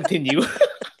continue.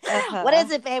 What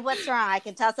is it, babe? What's wrong? I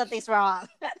can tell something's wrong.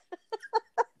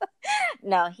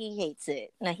 No, he hates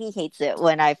it. No, he hates it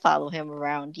when I follow him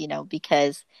around,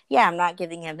 because, I'm not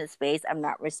giving him his space. I'm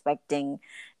not respecting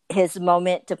his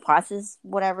moment to process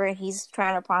whatever he's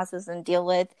trying to process and deal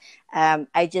with.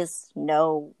 I just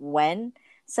know when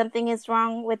something is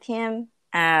wrong with him.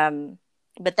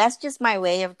 But that's just my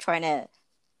way of trying to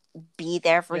be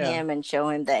there for him and show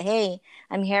him that, hey,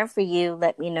 I'm here for you.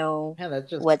 Let me know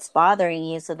what's bothering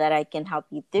you so that I can help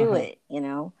you through it,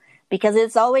 because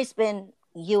it's always been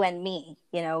you and me,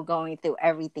 going through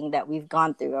everything that we've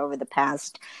gone through over the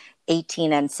past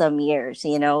 18 and some years,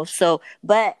 So,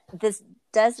 but this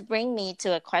does bring me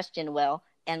to a question, Will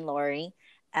and Lori.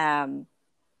 How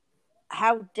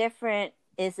different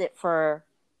is it for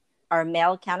our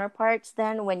male counterparts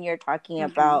then when you're talking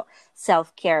about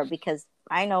self-care? Because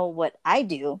I know what I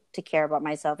do to care about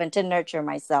myself and to nurture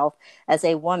myself as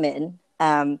a woman.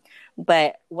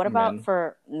 But what about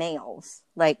for males,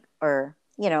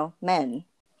 men?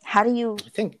 How do you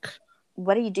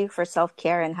what do you do for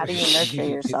self-care, and how do you nurture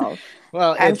yourself?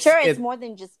 Well, I'm sure it's more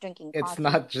than just drinking coffee. It's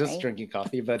not just drinking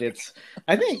coffee, but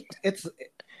I think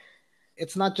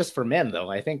it's not just for men though.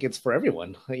 I think it's for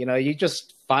everyone. You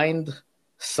just find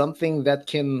something that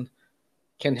can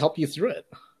help you through it,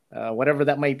 whatever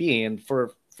that might be. And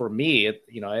for me,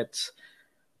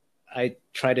 I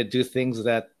try to do things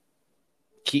that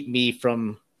keep me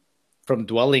from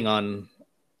dwelling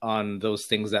on those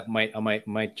things that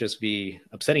might just be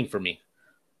upsetting for me.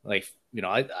 Like,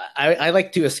 I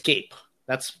like to escape.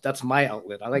 That's my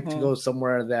outlet. I like to go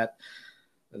somewhere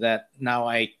that now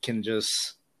I can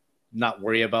just not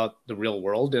worry about the real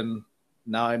world. And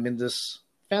now I'm in this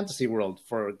fantasy world,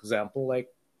 for example, like,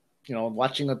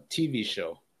 watching a TV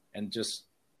show and just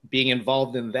being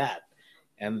involved in that,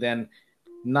 and then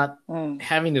not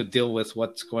having to deal with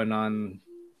what's going on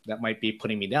that might be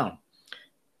putting me down.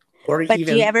 But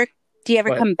do you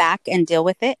ever come back and deal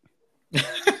with it?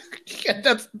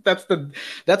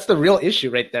 that's the real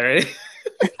issue right there.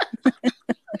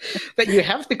 That you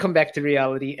have to come back to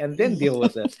reality and then deal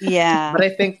with it. Yeah. But I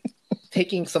think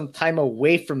taking some time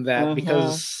away from that,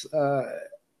 because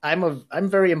I'm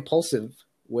very impulsive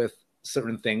with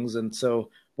certain things, and so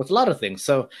with a lot of things.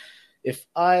 So it's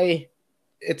kind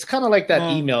of like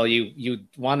that email you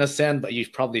want to send, but you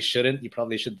probably shouldn't. You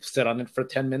probably should sit on it for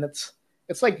 10 minutes.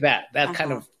 It's like that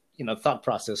kind of, thought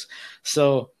process.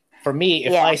 So for me,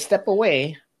 if I step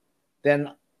away,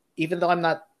 then even though I'm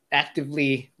not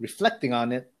actively reflecting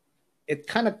on it, it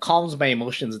kind of calms my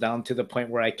emotions down to the point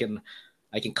where I can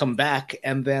come back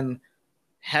and then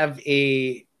have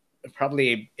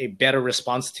probably a better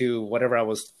response to whatever I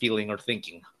was feeling or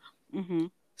thinking. Mm-hmm.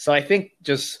 So I think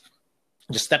just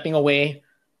stepping away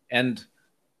and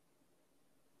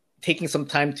taking some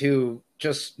time to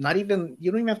just you don't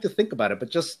even have to think about it, but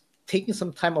just taking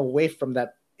some time away from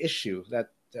that issue, that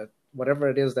whatever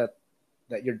it is that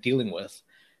you're dealing with.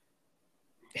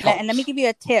 And let me give you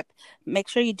a tip. Make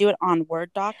sure you do it on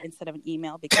Word doc instead of an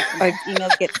email, because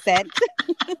emails get sent.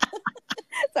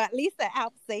 So at least that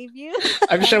helps save you.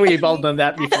 I'm sure we've all done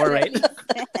that before, right?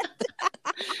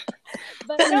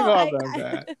 But We've no, all done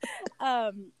that.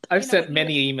 I've sent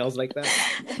many emails like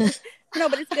that. No,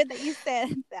 but it's good that you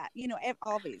said that.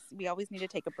 We always need to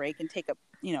take a break and take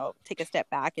a step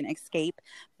back and escape.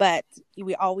 But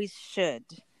we always should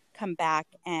come back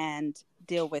and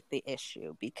deal with the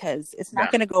issue, because it's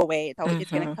not going to go away.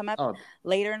 It's going to come up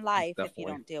later in life if you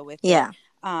don't deal with it.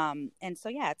 And so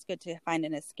it's good to find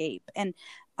an escape. And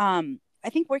I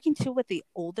think working too with the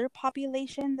older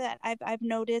population that I've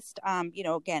noticed,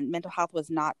 again, mental health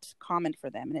was not common for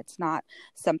them, and it's not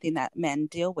something that men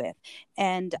deal with.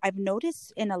 And I've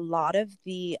noticed in a lot of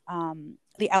the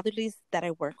elderlies that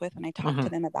I work with, when I talk to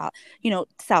them about,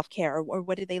 self-care or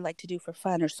what do they like to do for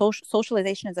fun, or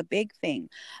socialization is a big thing.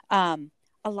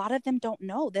 A lot of them don't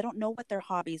know. They don't know what their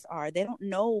hobbies are. They don't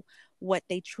know what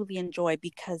they truly enjoy,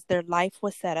 because their life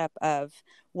was set up of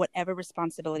whatever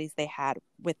responsibilities they had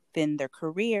within their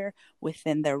career,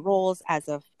 within their roles as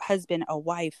a husband, a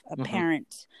wife, a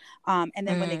parent. And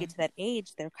then when they get to that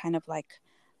age, they're kind of like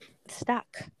stuck.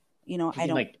 I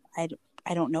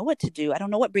don't know what to do. I don't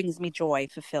know what brings me joy,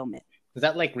 fulfillment. Is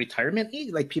that like retirement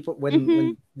age? Like people,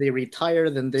 when they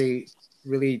retire, then they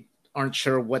really aren't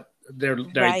sure what their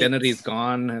identity is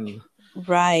gone. And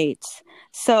right.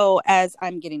 So as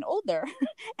I'm getting older,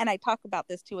 and I talk about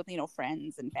this too with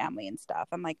friends and family and stuff,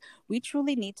 I'm like, we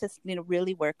truly need to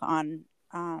really work on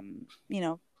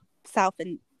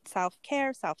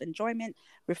self-care, self-enjoyment,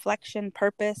 reflection,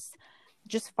 purpose,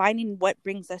 just finding what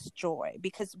brings us joy,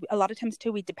 because a lot of times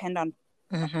too we depend on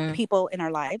people in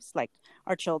our lives, like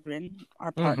our children,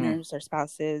 our partners, our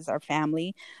spouses, our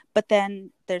family. But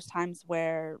then there's times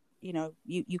where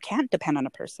you can't depend on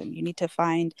a person. You need to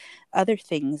find other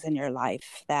things in your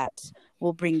life that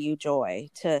will bring you joy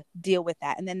to deal with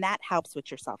that. And then that helps with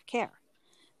your self-care,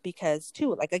 because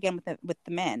too, like again, with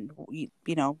the men,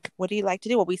 what do you like to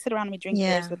do? Well, we sit around and we drink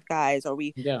beers with guys, or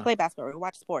we play basketball, or we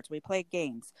watch sports, or we play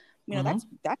games.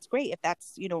 That's great if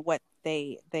that's, what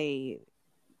they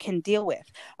can deal with.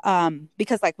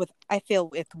 Because I feel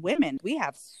with women, we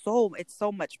have it's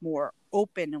so much more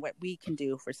open in what we can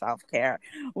do for self-care.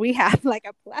 We have like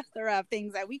a plethora of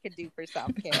things that we can do for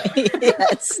self-care.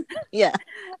 Yes. Yeah.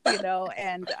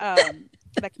 And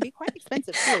that can be quite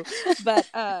expensive too. But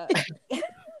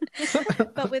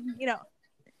but with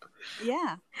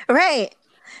right.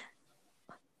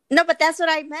 No, but that's what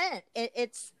I meant.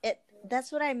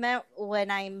 That's what I meant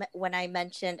when I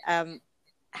mentioned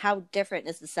how different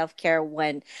is the self-care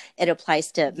when it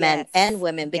applies to men and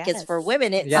women, because for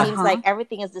women it seems like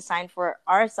everything is designed for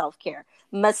our self-care,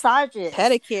 massages,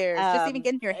 pedicures, just even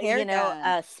getting your hair done,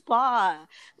 a spa,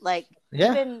 like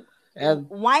even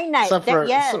wine night. For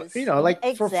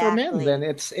men, then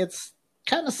it's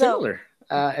kind of similar,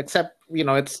 except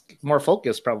it's more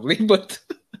focused probably, but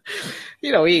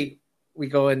we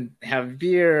go and have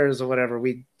beers or whatever,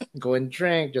 we go and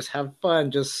drink, just have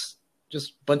fun, just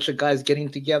bunch of guys getting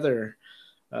together.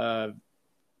 Humor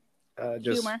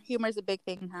is a big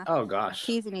thing, huh? Oh gosh,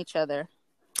 teasing each other.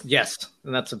 Yes,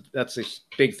 and that's a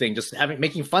big thing. Just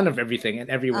making fun of everything and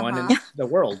everyone in the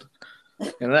world,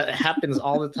 and that happens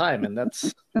all the time, and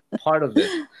that's part of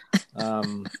it.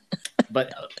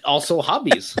 But also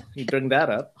hobbies. You bring that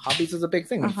up. Hobbies is a big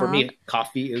thing for me.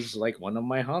 Coffee is like one of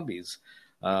my hobbies.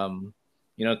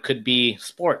 It could be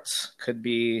sports, could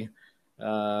be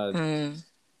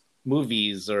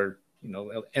movies, or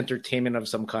entertainment of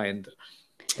some kind,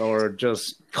 or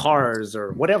just cars,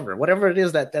 or whatever it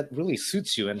is that really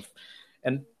suits you.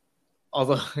 And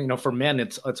although for men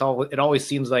it always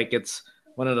seems like it's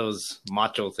one of those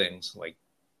macho things, like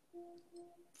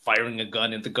firing a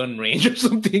gun into gun range or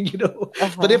something, you know.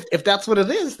 But if that's what it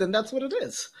is, then that's what it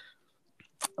is.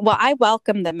 Well, I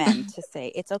welcome the men to say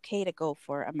it's okay to go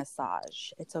for a massage.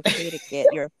 It's okay to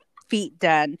get your feet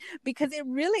done, because it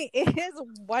really is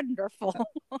wonderful.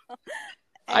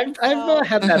 I've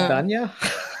had that done, yeah.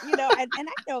 You know, and I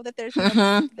know that there's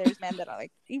men that are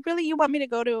like, you want me to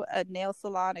go to a nail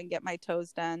salon and get my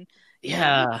toes done?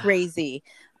 Yeah, you're crazy.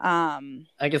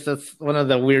 I guess that's one of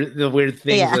the weird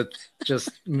things that's just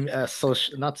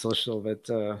social, not social, but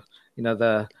you know,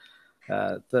 the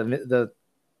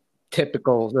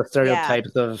typical, the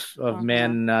stereotypes of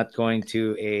men not going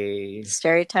to a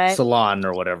salon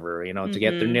or whatever, you know, to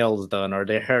get their nails done or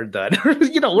their hair done.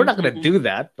 You know, we're not going to do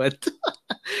that, but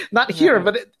not here.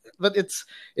 But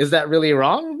is that really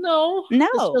wrong? No,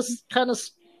 it's just kind of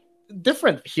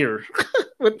different here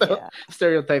with the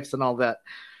stereotypes and all that.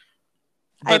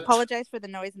 But I apologize for the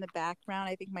noise in the background.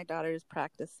 I think my daughter is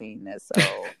practicing this, so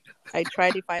I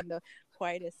try to find the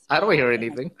quietest. I don't hear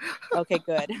anything. Okay,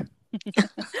 good.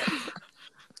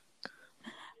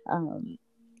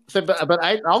 But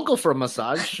I'll go for a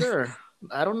massage, sure.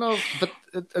 I don't know, but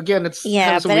again, it's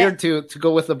kind of weird to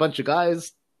go with a bunch of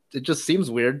guys. It just seems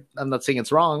weird. I'm not saying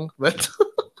it's wrong, but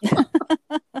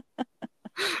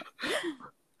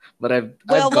but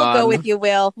we'll go with you,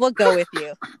 Will. We'll go with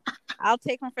you. I'll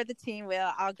take one for the team, Will.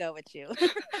 I'll go with you.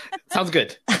 Sounds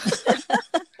good.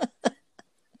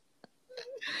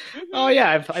 Oh yeah,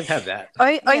 I've had that.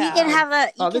 Or you can have a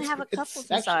couples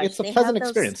massage. It's a pleasant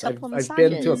experience. I've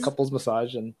been to a couples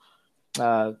massage and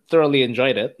thoroughly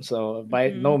enjoyed it. So by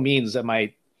no means am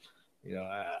I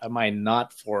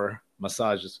not for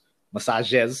massages.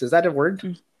 Massages, is that a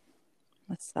word?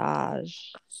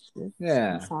 Massage.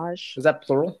 Yeah. Massage. Is that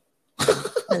plural?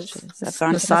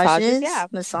 Massages. Yeah.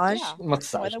 Massage. More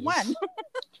than one.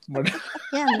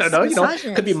 Yeah, I don't know. You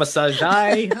know, could be massage.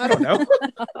 I don't know.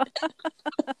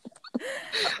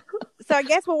 So I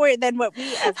guess what we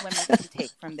as women can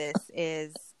take from this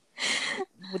is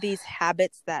these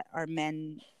habits that our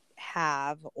men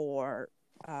have, or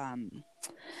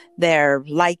their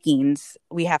likings.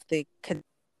 We have to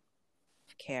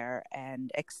care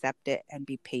and accept it and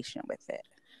be patient with it.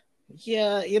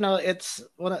 Yeah, you know, it's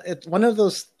one of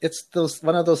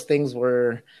those things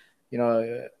where, you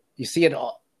know, you see it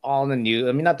all in the news.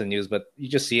 I mean, not the news, but you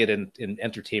just see it in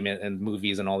entertainment and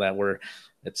movies and all that, where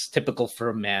it's typical for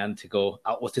a man to go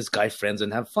out with his guy friends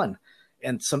and have fun.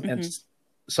 And sometimes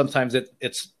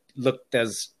it's looked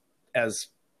as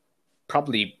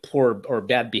probably poor or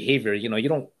bad behavior. You know, you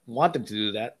don't want them to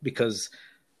do that, because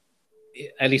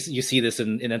at least you see this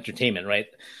in entertainment, right?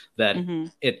 That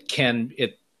it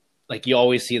like you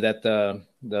always see that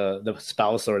the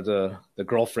spouse or the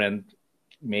girlfriend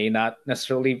may not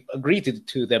necessarily agree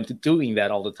to them to doing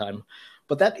that all the time,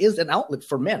 but that is an outlet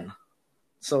for men.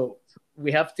 So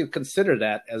we have to consider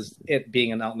that as it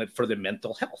being an outlet for their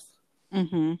mental health.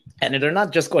 And they're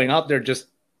not just going out there just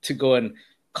to go and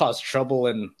cause trouble,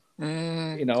 and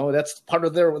you know, that's part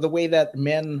of the way that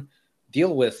men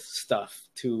deal with stuff,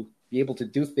 to be able to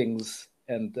do things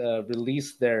and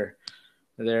release their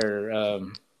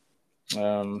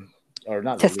or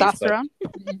not testosterone.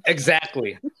 Release,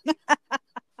 exactly.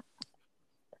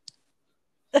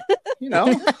 You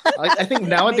know, I think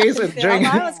nowadays during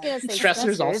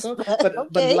stressors also, but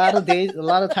a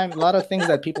lot of things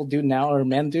that people do now, or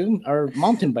men do, are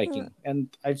mountain biking, and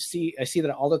I see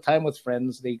that all the time with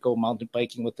friends. They go mountain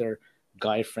biking with their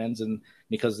guy friends, and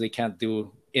because they can't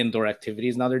do indoor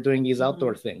activities, now they're doing these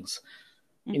outdoor things.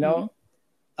 You know,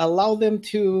 allow them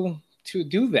to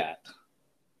do that.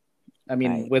 I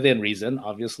mean, within reason,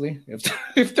 obviously.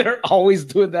 If they're always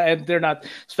doing that and they're not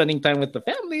spending time with the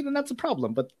family, then that's a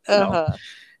problem. But you know,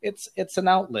 it's an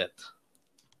outlet,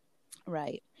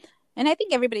 right? And I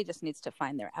think everybody just needs to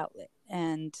find their outlet,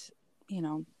 and you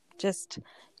know, just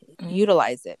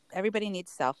utilize it. Everybody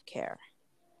needs self-care,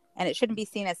 and it shouldn't be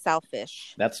seen as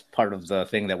selfish. That's part of the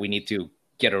thing that we need to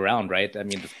get around, right? I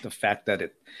mean, the fact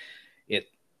that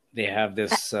they have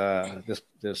this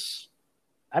this.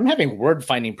 I'm having word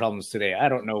finding problems today. I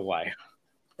don't know why.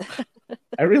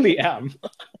 I really am.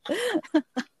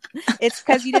 It's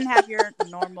because you didn't have your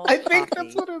normal I think coffee.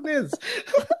 That's what it is.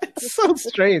 It's so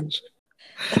strange.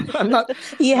 I'm not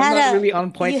really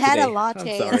on point today. You had a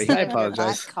latte. I'm sorry. I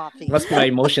apologize. Must be my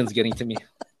emotions getting to me.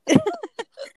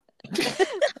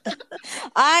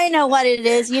 I know what it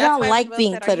is. You don't like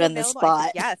being put on the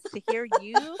spot. Yes, to hear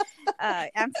you,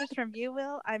 answers from you,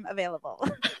 Will, I'm available.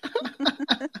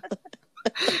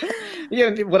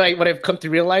 Yeah, what I've come to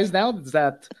realize now is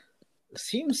that it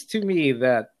seems to me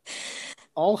that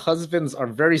all husbands are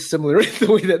very similar in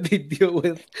the way that they deal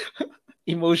with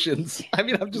emotions. I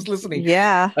mean, I'm just listening.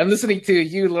 Yeah. I'm listening to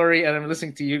you, Lori, and I'm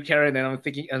listening to you, Karen, and I'm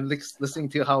listening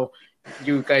to how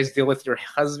you guys deal with your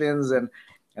husbands, and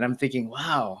I'm thinking,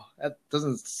 wow, that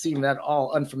doesn't seem at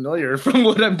all unfamiliar from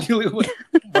what I'm dealing with,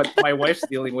 what my wife's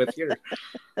dealing with here.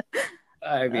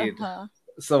 I mean,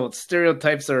 so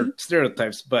stereotypes are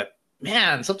stereotypes, but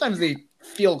man, sometimes they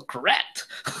feel correct.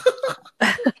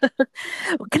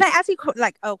 Can I ask you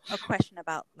like a question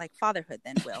about like fatherhood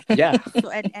then, Will? Yeah. So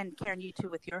and Karen, you too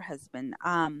with your husband.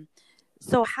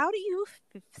 So how do you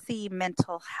see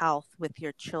mental health with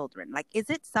your children? Like, is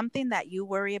it something that you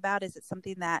worry about? Is it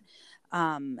something that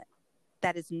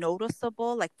that is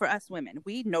noticeable? Like for us women,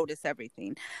 we notice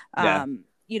everything. Yeah.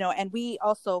 You know, and we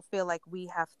also feel like we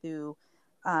have to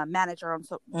manage our own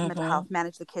mental health,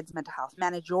 manage the kids' mental health,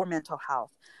 manage your mental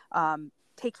health,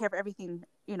 take care of everything,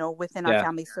 you know, within our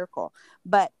family circle.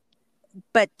 But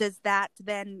does that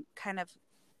then kind of,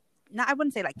 not, I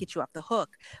wouldn't say like get you off the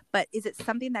hook, but is it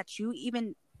something that you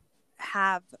even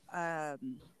have? Now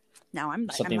I'm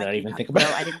like, something that I even think well,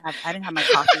 about. I didn't have my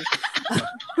coffee.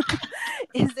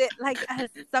 Is it like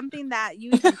something that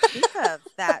you even think of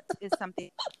that is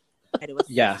something to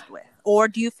assist with, or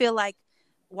do you feel like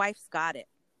wife's got it?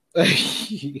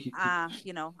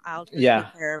 You know, I'll just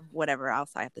take care of whatever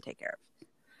else I have to take care of.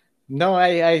 No,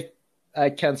 I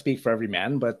can't speak for every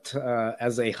man, but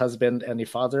as a husband and a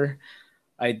father,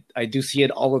 I do see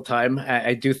it all the time.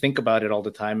 I do think about it all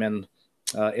the time, and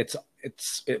it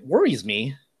worries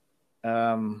me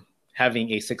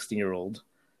having a 16-year-old,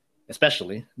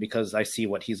 especially because I see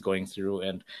what he's going through,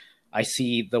 and I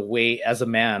see the way as a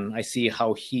man, I see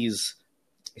how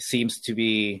seems to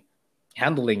be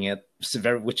handling it,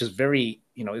 which is very,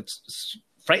 you know, it's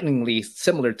frighteningly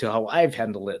similar to how I've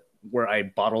handled it, where I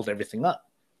bottled everything up.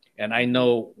 And I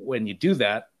know when you do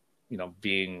that, you know,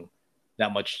 being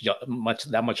that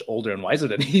much older and wiser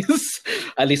than he is,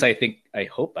 at least I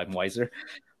hope I'm wiser.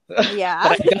 Yeah.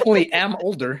 But I definitely am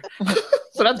older.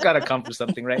 So that's got to come for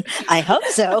something, right? I hope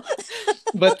so.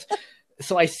 But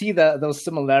so I see those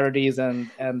similarities, and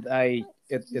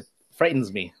it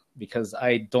frightens me because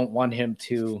I don't want him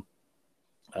to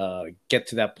get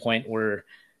to that point where,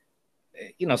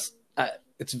 you know,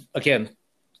 it's again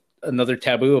another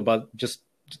taboo about just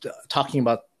talking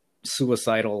about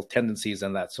suicidal tendencies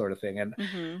and that sort of thing. And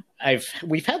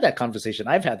we've had that conversation.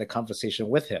 I've had the conversation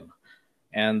with him,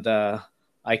 and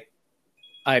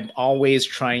I'm always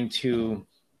trying to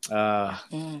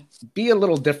be a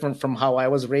little different from how I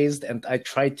was raised, and I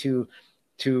try to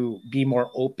be more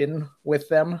open with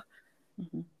them,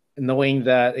 knowing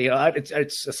that, you know, it's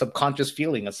a subconscious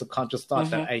feeling, a subconscious thought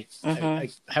that I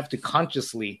have to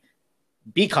consciously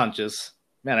be conscious.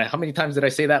 Man, how many times did I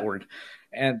say that word?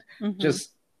 And just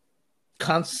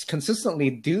consistently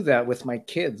do that with my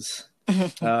kids.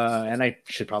 And I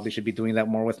probably should be doing that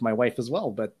more with my wife as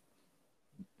well. But,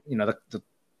 you know,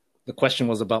 the question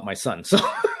was about my son. So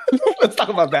let's talk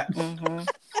about that.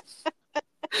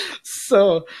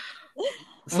 So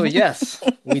yes,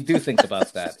 we do think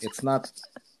about that.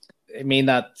 It may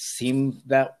not seem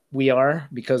that we are,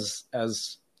 because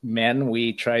as men,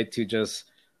 we try to just,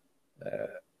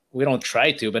 we don't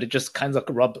try to, but it just kind of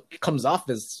comes off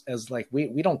as like,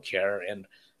 we don't care. And,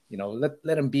 you know,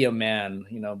 let him be a man,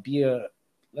 you know,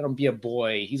 let him be a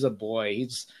boy. He's a boy.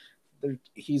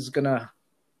 He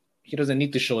doesn't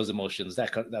need to show his emotions,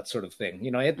 that sort of thing.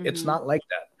 You know, it's not like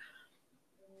that.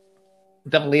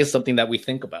 Definitely is something that we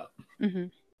think about.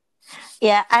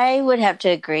 Yeah, I would have to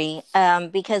agree.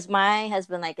 Because my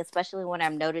husband, like, especially when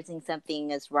I'm noticing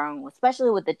something is wrong, especially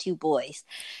with the two boys,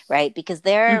 right? Because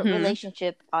their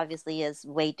relationship obviously is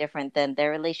way different than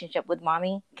their relationship with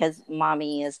mommy, because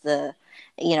mommy is the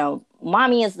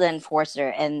enforcer,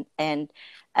 and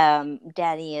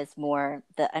daddy is more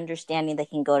the understanding that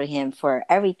can go to him for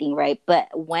everything, right? But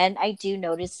when I do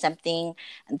notice something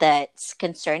that's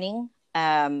concerning,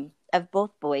 of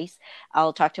both boys,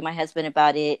 I'll talk to my husband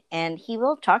about it, and he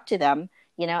will talk to them,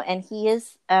 you know, and he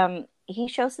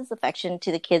shows his affection to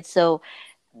the kids. So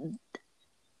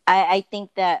I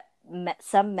think that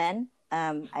some men,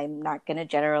 I'm not going to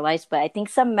generalize, but I think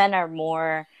some men are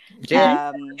more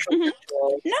in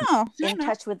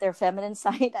touch with their feminine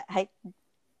side. I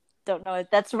don't know if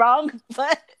that's wrong,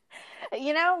 but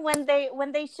you know, when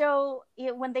they show,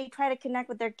 when they try to connect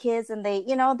with their kids, and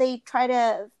they try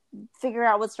to figure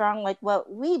out what's wrong, like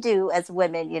what we do as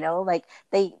women, you know, like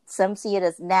some see it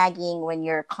as nagging when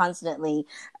you're constantly,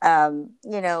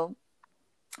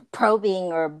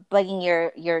 probing or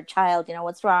bugging your child,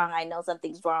 what's wrong? I know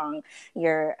something's wrong.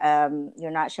 You're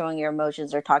not showing your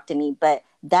emotions, or talk to me. But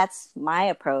that's my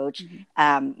approach.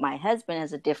 My husband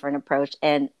has a different approach,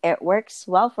 and it works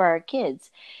well for our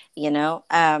kids.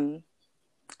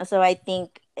 So I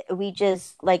think we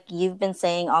just, like you've been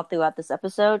saying all throughout this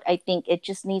episode, I think it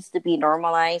just needs to be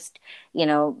normalized.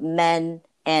 Men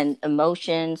and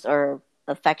emotions or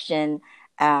affection,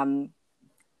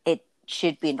 it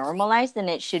should be normalized, and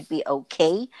it should be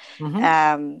okay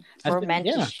for men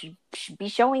to be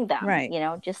showing them, right?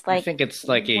 Just like I think it's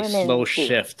like a slow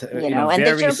shift, and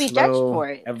they shouldn't be judged for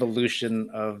it. Evolution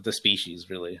of the species,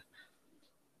 really.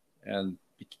 And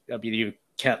I mean, you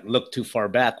can't look too far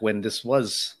back when this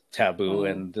was taboo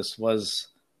and this was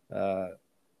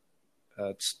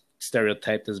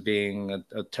stereotyped as being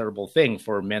a terrible thing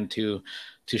for men to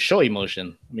show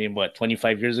emotion. I mean,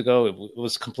 25 years ago, it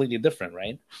was completely different,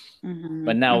 right?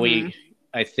 But now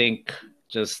I think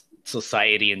just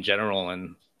society in general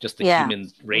and just the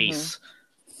human race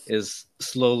is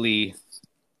slowly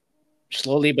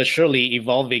but surely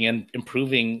evolving and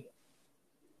improving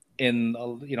in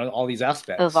all these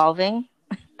aspects. Evolving.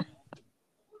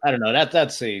 I don't know.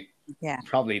 That's a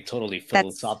probably totally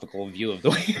philosophical view of the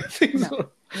way things are.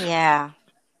 Yeah.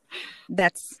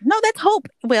 That's hope,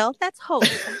 Will. That's hope.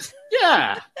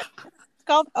 Yeah. It's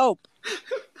called hope.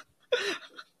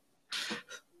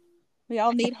 We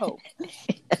all need hope.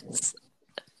 Yes.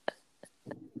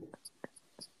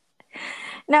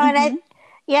 No,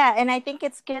 and I think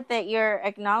it's good that you're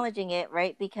acknowledging it,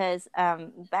 right? Because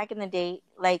back in the day,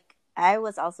 like, I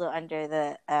was also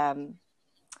under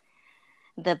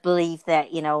the belief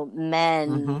that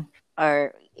men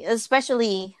are,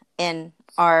 especially in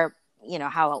our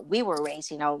how we were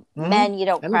raised, men, you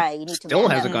don't cry, you need to still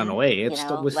hasn't gone away. It's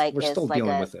still, we're still like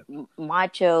dealing with it.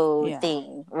 Macho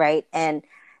thing, right? And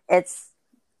it's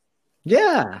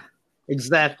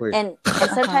exactly. And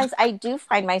sometimes I do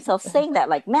find myself saying that,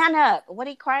 like, man up, what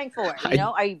are you crying for?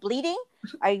 Are you bleeding?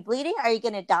 Are you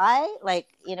gonna die? Like,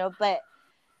 but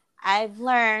I've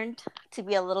learned to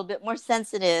be a little bit more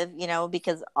sensitive,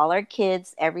 because all our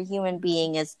kids, every human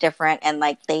being is different, and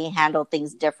like they handle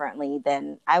things differently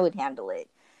than I would handle it.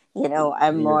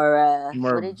 I'm more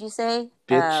what did you say?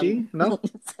 Bitchy? No?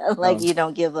 Like you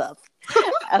don't give up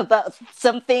about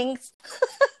some things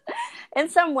in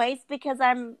some ways, because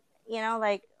I'm,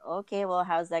 like, okay, well,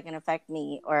 how's that going to affect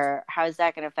me? Or how is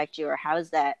that going to affect you? Or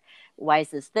why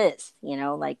is this?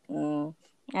 Like,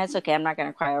 that's okay. I'm not going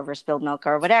to cry over spilled milk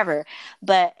or whatever.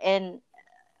 But on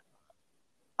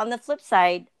the flip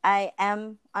side, I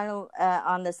am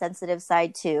on the sensitive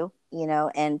side too,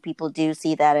 and people do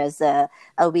see that as a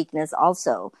weakness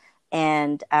also.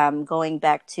 And going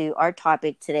back to our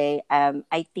topic today,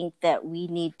 I think that we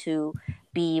need to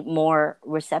be more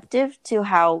receptive to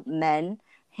how men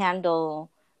handle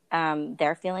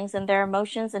their feelings and their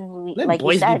emotions. And we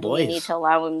need to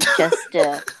allow them just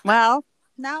to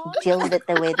deal with it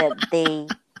the way that they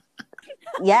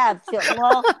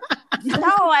no,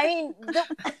 I mean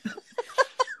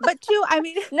but too, I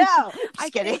mean, no, I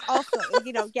think also,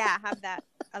 have that,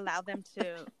 allow them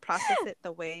to process it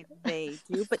the way they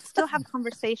do, but still have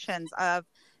conversations of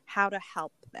how to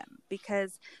help them,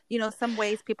 because some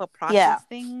ways people process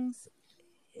things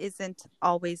isn't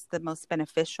always the most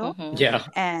beneficial.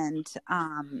 And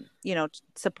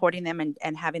supporting them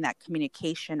and having that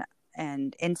communication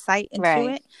and insight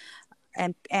into it.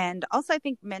 And also I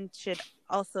think men should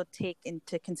also take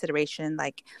into consideration,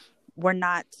 like, we're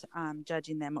not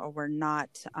judging them, or we're not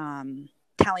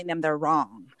telling them they're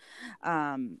wrong,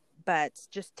 but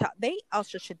just they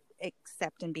also should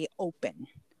accept and be open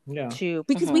to,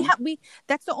 because we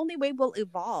that's the only way we'll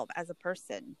evolve as a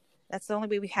person. That's the only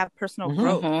way we have personal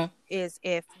growth, is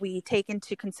if we take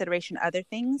into consideration other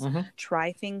things,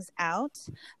 try things out,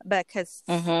 because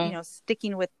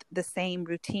sticking with the same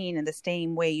routine and the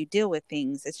same way you deal with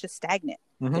things, it's just stagnant.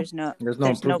 There's no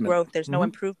growth, there's no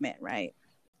improvement, right?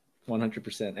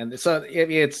 100%. And so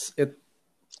it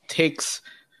takes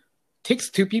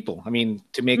two people, I mean,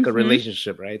 to make a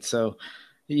relationship, right? So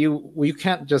you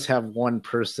can't just have one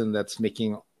person that's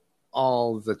making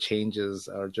all the changes,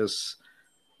 or just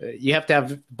you have to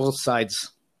have both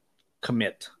sides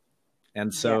commit.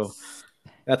 And so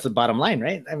that's the bottom line,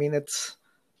 right? I mean, it's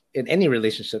in any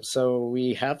relationship. So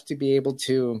we have to be able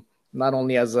to, not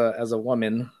only as a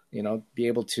woman, be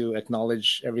able to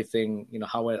acknowledge everything,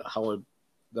 how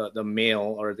the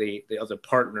male or the other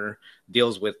partner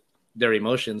deals with their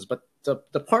emotions, but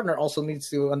the partner also needs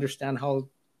to understand how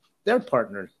their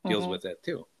partner deals with it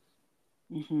too.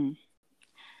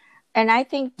 And I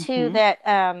think too that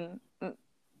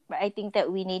I think that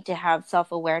we need to have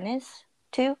self-awareness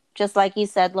too. Just like you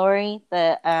said, Lori,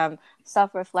 the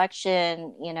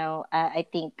self-reflection, I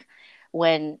think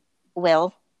when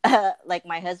Will, like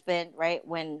my husband, right,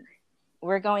 when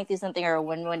we're going through something, or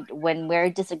when we're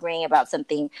disagreeing about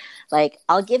something, like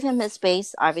I'll give him his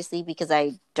space, obviously, because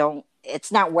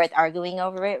it's not worth arguing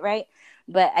over it, right?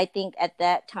 But I think at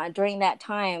that time, during that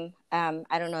time,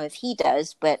 I don't know if he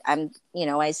does, but I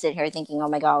sit here thinking, oh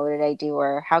my God, what did I do?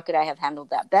 Or how could I have handled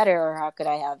that better? Or how could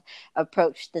I have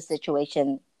approached the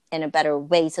situation in a better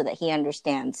way so that he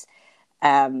understands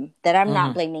that I'm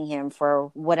not blaming him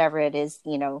for whatever it is,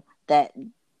 that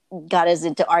got us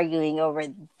into arguing over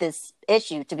this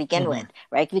issue to begin with,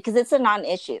 right? Because it's a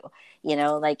non-issue,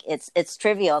 like it's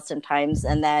trivial sometimes,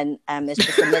 and then it's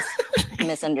just a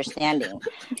misunderstanding.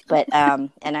 But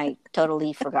and I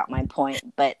totally forgot my point.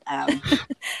 But I'm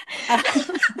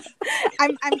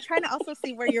trying to also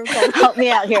see where you're going. Help me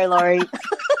out here, Lori.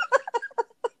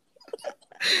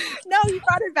 No, you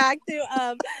brought it back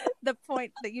to the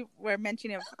point that you were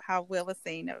mentioning of how Will was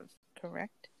saying of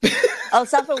correct. Oh,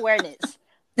 self-awareness.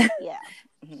 Yeah.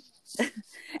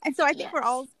 And so I think we're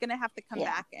all going to have to come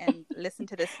back and listen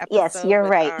to this episode yes, you're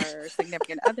with right. our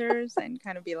significant others and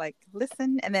kind of be like,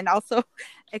 listen, and then also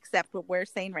accept what we're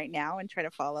saying right now and try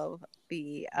to follow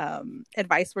the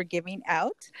advice we're giving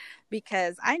out,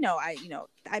 because I know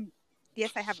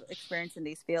yes, I have experience in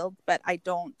these fields, but I'm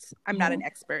not an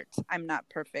expert. I'm not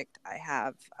perfect. I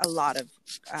have a lot of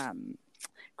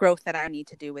growth that I need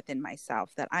to do within myself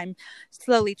that I'm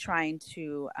slowly trying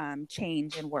to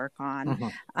change and work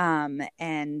on.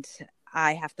 And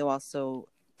I have to also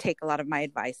take a lot of my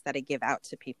advice that I give out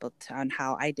to people on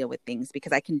how I deal with things,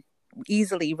 because I can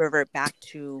easily revert back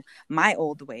to my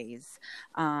old ways.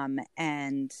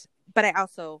 But I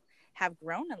also have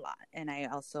grown a lot, and I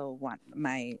also want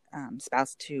my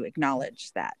spouse to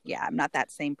acknowledge that, I'm not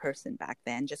that same person back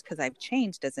then. Just because I've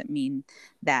changed doesn't mean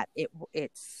that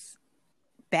it's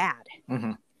bad.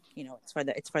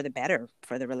 It's for the better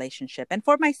for the relationship and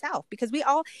for myself, because we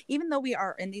all, even though we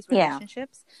are in these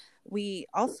relationships, we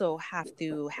also have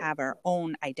to have our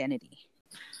own identity.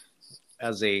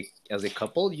 As a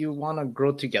couple, you want to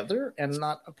grow together and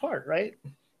not apart, right?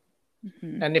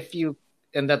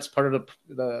 And that's part of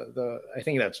the I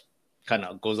think that's kind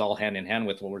of goes all hand in hand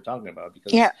with what we're talking about,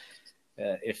 because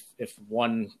if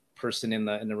one person in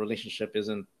the relationship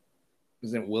isn't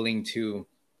willing to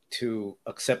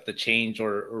accept the change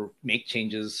or make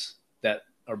changes that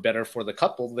are better for the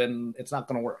couple, then it's not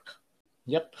going to work.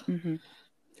 Yep.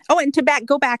 Oh, and to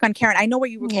go back on Karen, I know where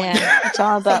you were going. Yeah, it's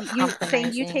all about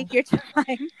saying you take your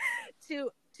time to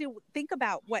think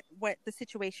about what the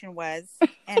situation was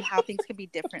and how things could be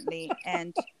differently.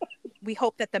 And we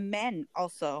hope that the men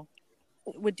also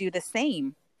would do the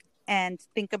same and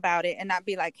think about it and not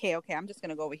be like, hey, okay, I'm just going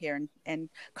to go over here and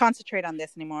concentrate on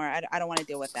this anymore. I don't want to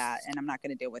deal with that, and I'm not going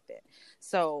to deal with it.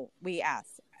 So we ask,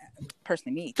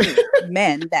 personally me too,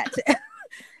 men, that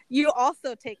you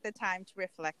also take the time to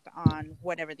reflect on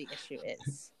whatever the issue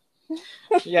is.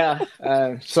 Yeah.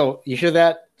 So you hear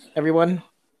that, everyone?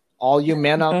 All you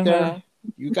men out there,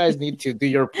 you guys need to do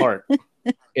your part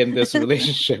in this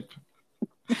relationship.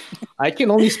 I can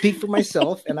only speak for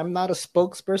myself, and I'm not a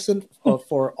spokesperson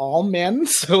for all men.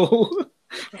 So,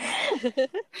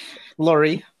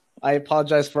 Lori, I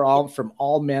apologize from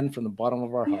all men from the bottom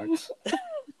of our hearts.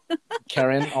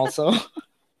 Karen, also,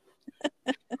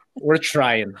 we're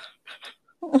trying.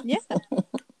 Yeah.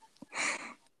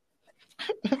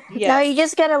 No, you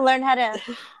just gotta learn how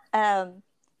to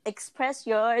express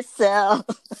yourself.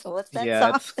 What's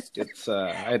that song? It's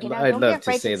I'd love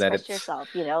to say that it's yourself,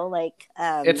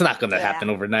 it's not going to happen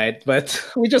overnight, but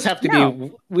we just have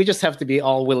to be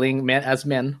all willing men as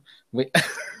men.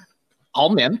 All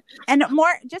men, and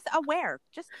more just aware.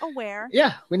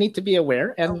 Yeah, we need to be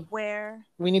aware, and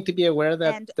we need to be aware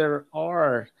that there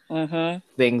are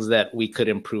things that we could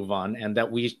improve on, and that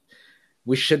we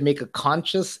should make a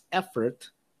conscious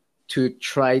effort to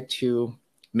try to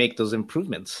make those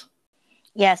improvements.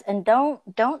 Yes, and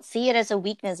don't see it as a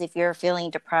weakness if you're feeling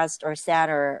depressed or sad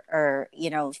or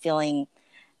feeling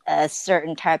a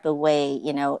certain type of way.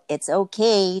 It's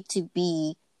okay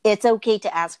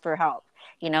to ask for help.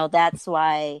 That's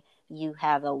why you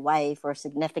have a wife or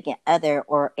significant other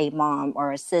or a mom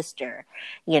or a sister.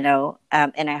 And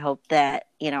I hope that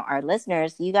our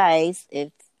listeners, you guys,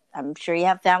 if I'm sure you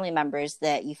have family members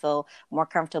that you feel more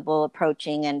comfortable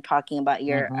approaching and talking about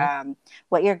your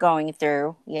what you're going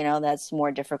through. That's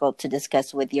more difficult to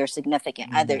discuss with your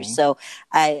significant others. So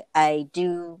I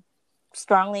do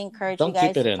strongly encourage Don't you guys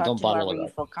keep it to in. talk Don't to bottle whoever it you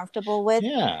up. feel comfortable with.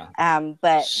 Yeah.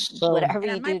 But So, whatever And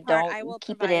you on my do, part, I don't will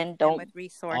keep it provide in. them Don't. with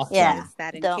resources awesome.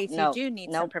 that in Don't. case you No. do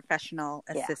need some Nope. professional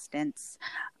Yeah. assistance,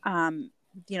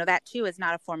 that too is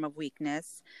not a form of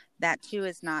weakness. That too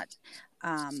is not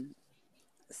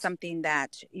something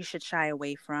that you should shy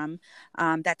away from.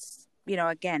 That's,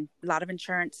 again, a lot of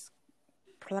insurance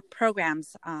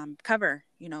programs cover,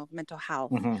 mental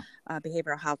health,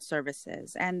 behavioral health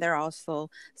services. And there are also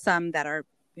some that are,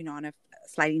 on a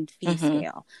sliding fee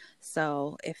scale.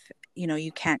 So if,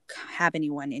 you can't have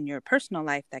anyone in your personal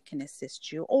life that can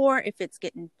assist you, or if it's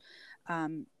getting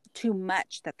too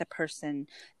much that the person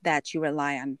that you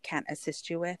rely on can't assist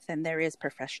you with, then there is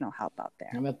professional help out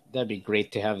there. And that'd be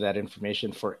great to have that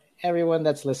information for everyone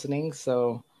that's listening.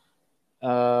 So,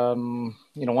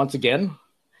 once again,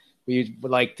 we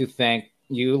would like to thank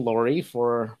you, Lori,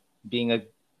 for being a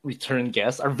return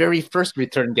guest, our very first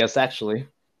return guest, actually.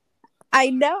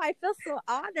 I know. I feel so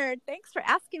honored. Thanks for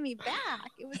asking me back.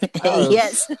 It was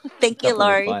yes. Thank you,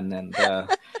 Lori. Fun, and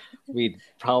we'd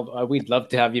love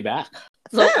to have you back.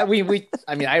 So I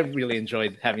really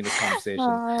enjoyed having this conversation.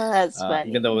 Oh, that's funny.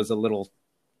 Even though it was a little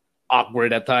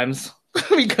awkward at times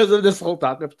because of this whole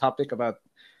topic about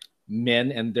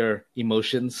men and their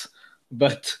emotions,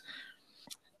 but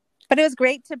it was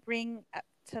great to bring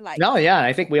to light. No, yeah,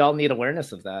 I think we all need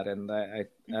awareness of that, and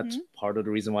that's part of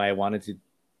the reason why I wanted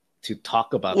to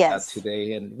talk about that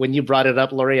today. And when you brought it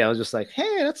up, Lori, I was just like,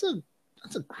 hey, that's a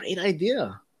great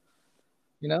idea.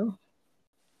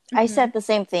 I said the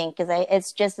same thing because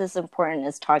it's just as important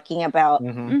as talking about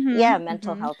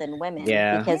mental health in women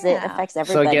because it affects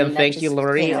everybody. So again, thank you,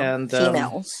 Lori, and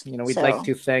females. We'd like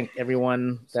to thank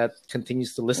everyone that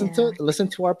continues to listen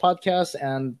to our podcast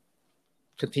and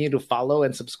continue to follow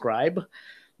and subscribe.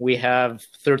 We have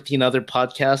 13 other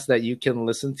podcasts that you can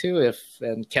listen to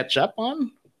and catch up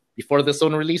on before this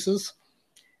one releases.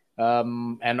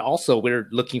 And also, we're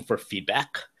looking for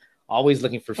feedback. Always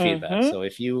looking for feedback. So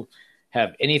if you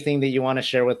have anything that you want to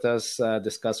share with us,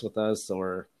 discuss with us,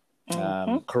 or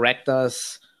correct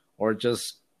us, or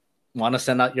just want to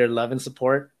send out your love and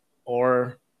support,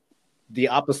 or the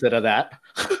opposite of that.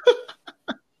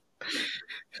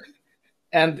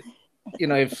 And,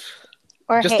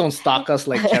 don't stalk us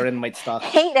like Karen might stalk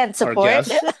hate and support.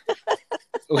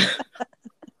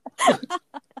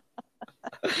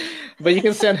 But you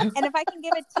can send. And if I can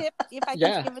give a tip, to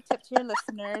your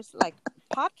listeners, like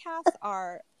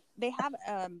podcasts they have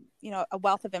a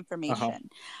wealth of information.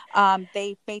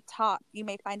 They may you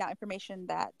may find out information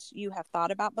that you have thought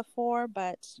about before,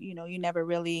 but you never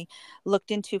really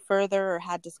looked into further or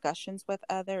had discussions with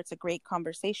others. It's a great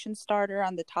conversation starter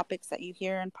on the topics that you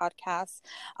hear in podcasts.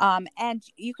 And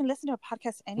you can listen to a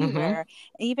podcast anywhere,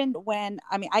 even when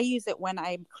I use it when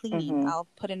I'm cleaning. I'll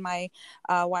put in my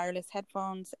wireless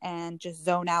headphones and just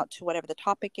zone out to whatever the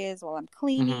topic is while I'm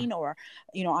cleaning, or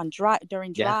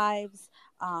during drives.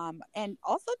 And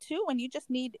also too, when you just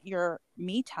need your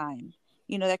me time,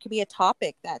 there could be a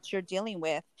topic that you're dealing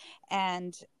with,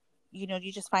 and you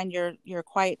just find your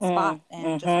quiet spot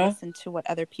and just listen to what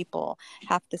other people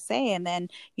have to say, and then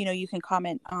you can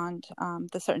comment on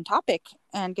the certain topic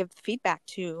and give feedback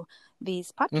to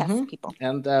these podcast people.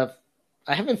 And I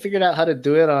haven't figured out how to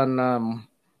do it on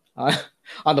the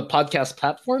podcast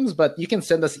platforms, but you can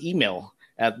send us email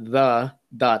at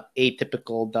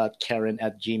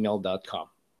the.atypical.karen@gmail.com.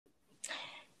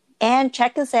 And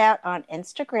check us out on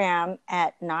Instagram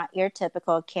at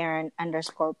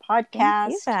NotYourTypicalKaren_podcast.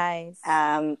 Thank you guys.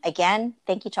 Again,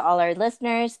 thank you to all our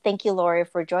listeners. Thank you, Lori,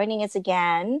 for joining us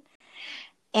again.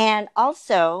 And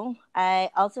also,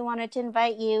 I also wanted to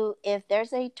invite you, if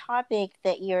there's a topic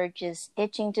that you're just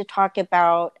itching to talk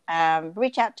about,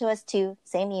 reach out to us too.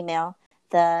 Same email,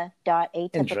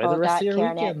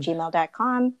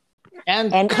 the.atypical.karen@gmail.com.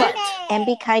 And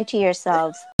be kind to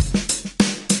yourselves.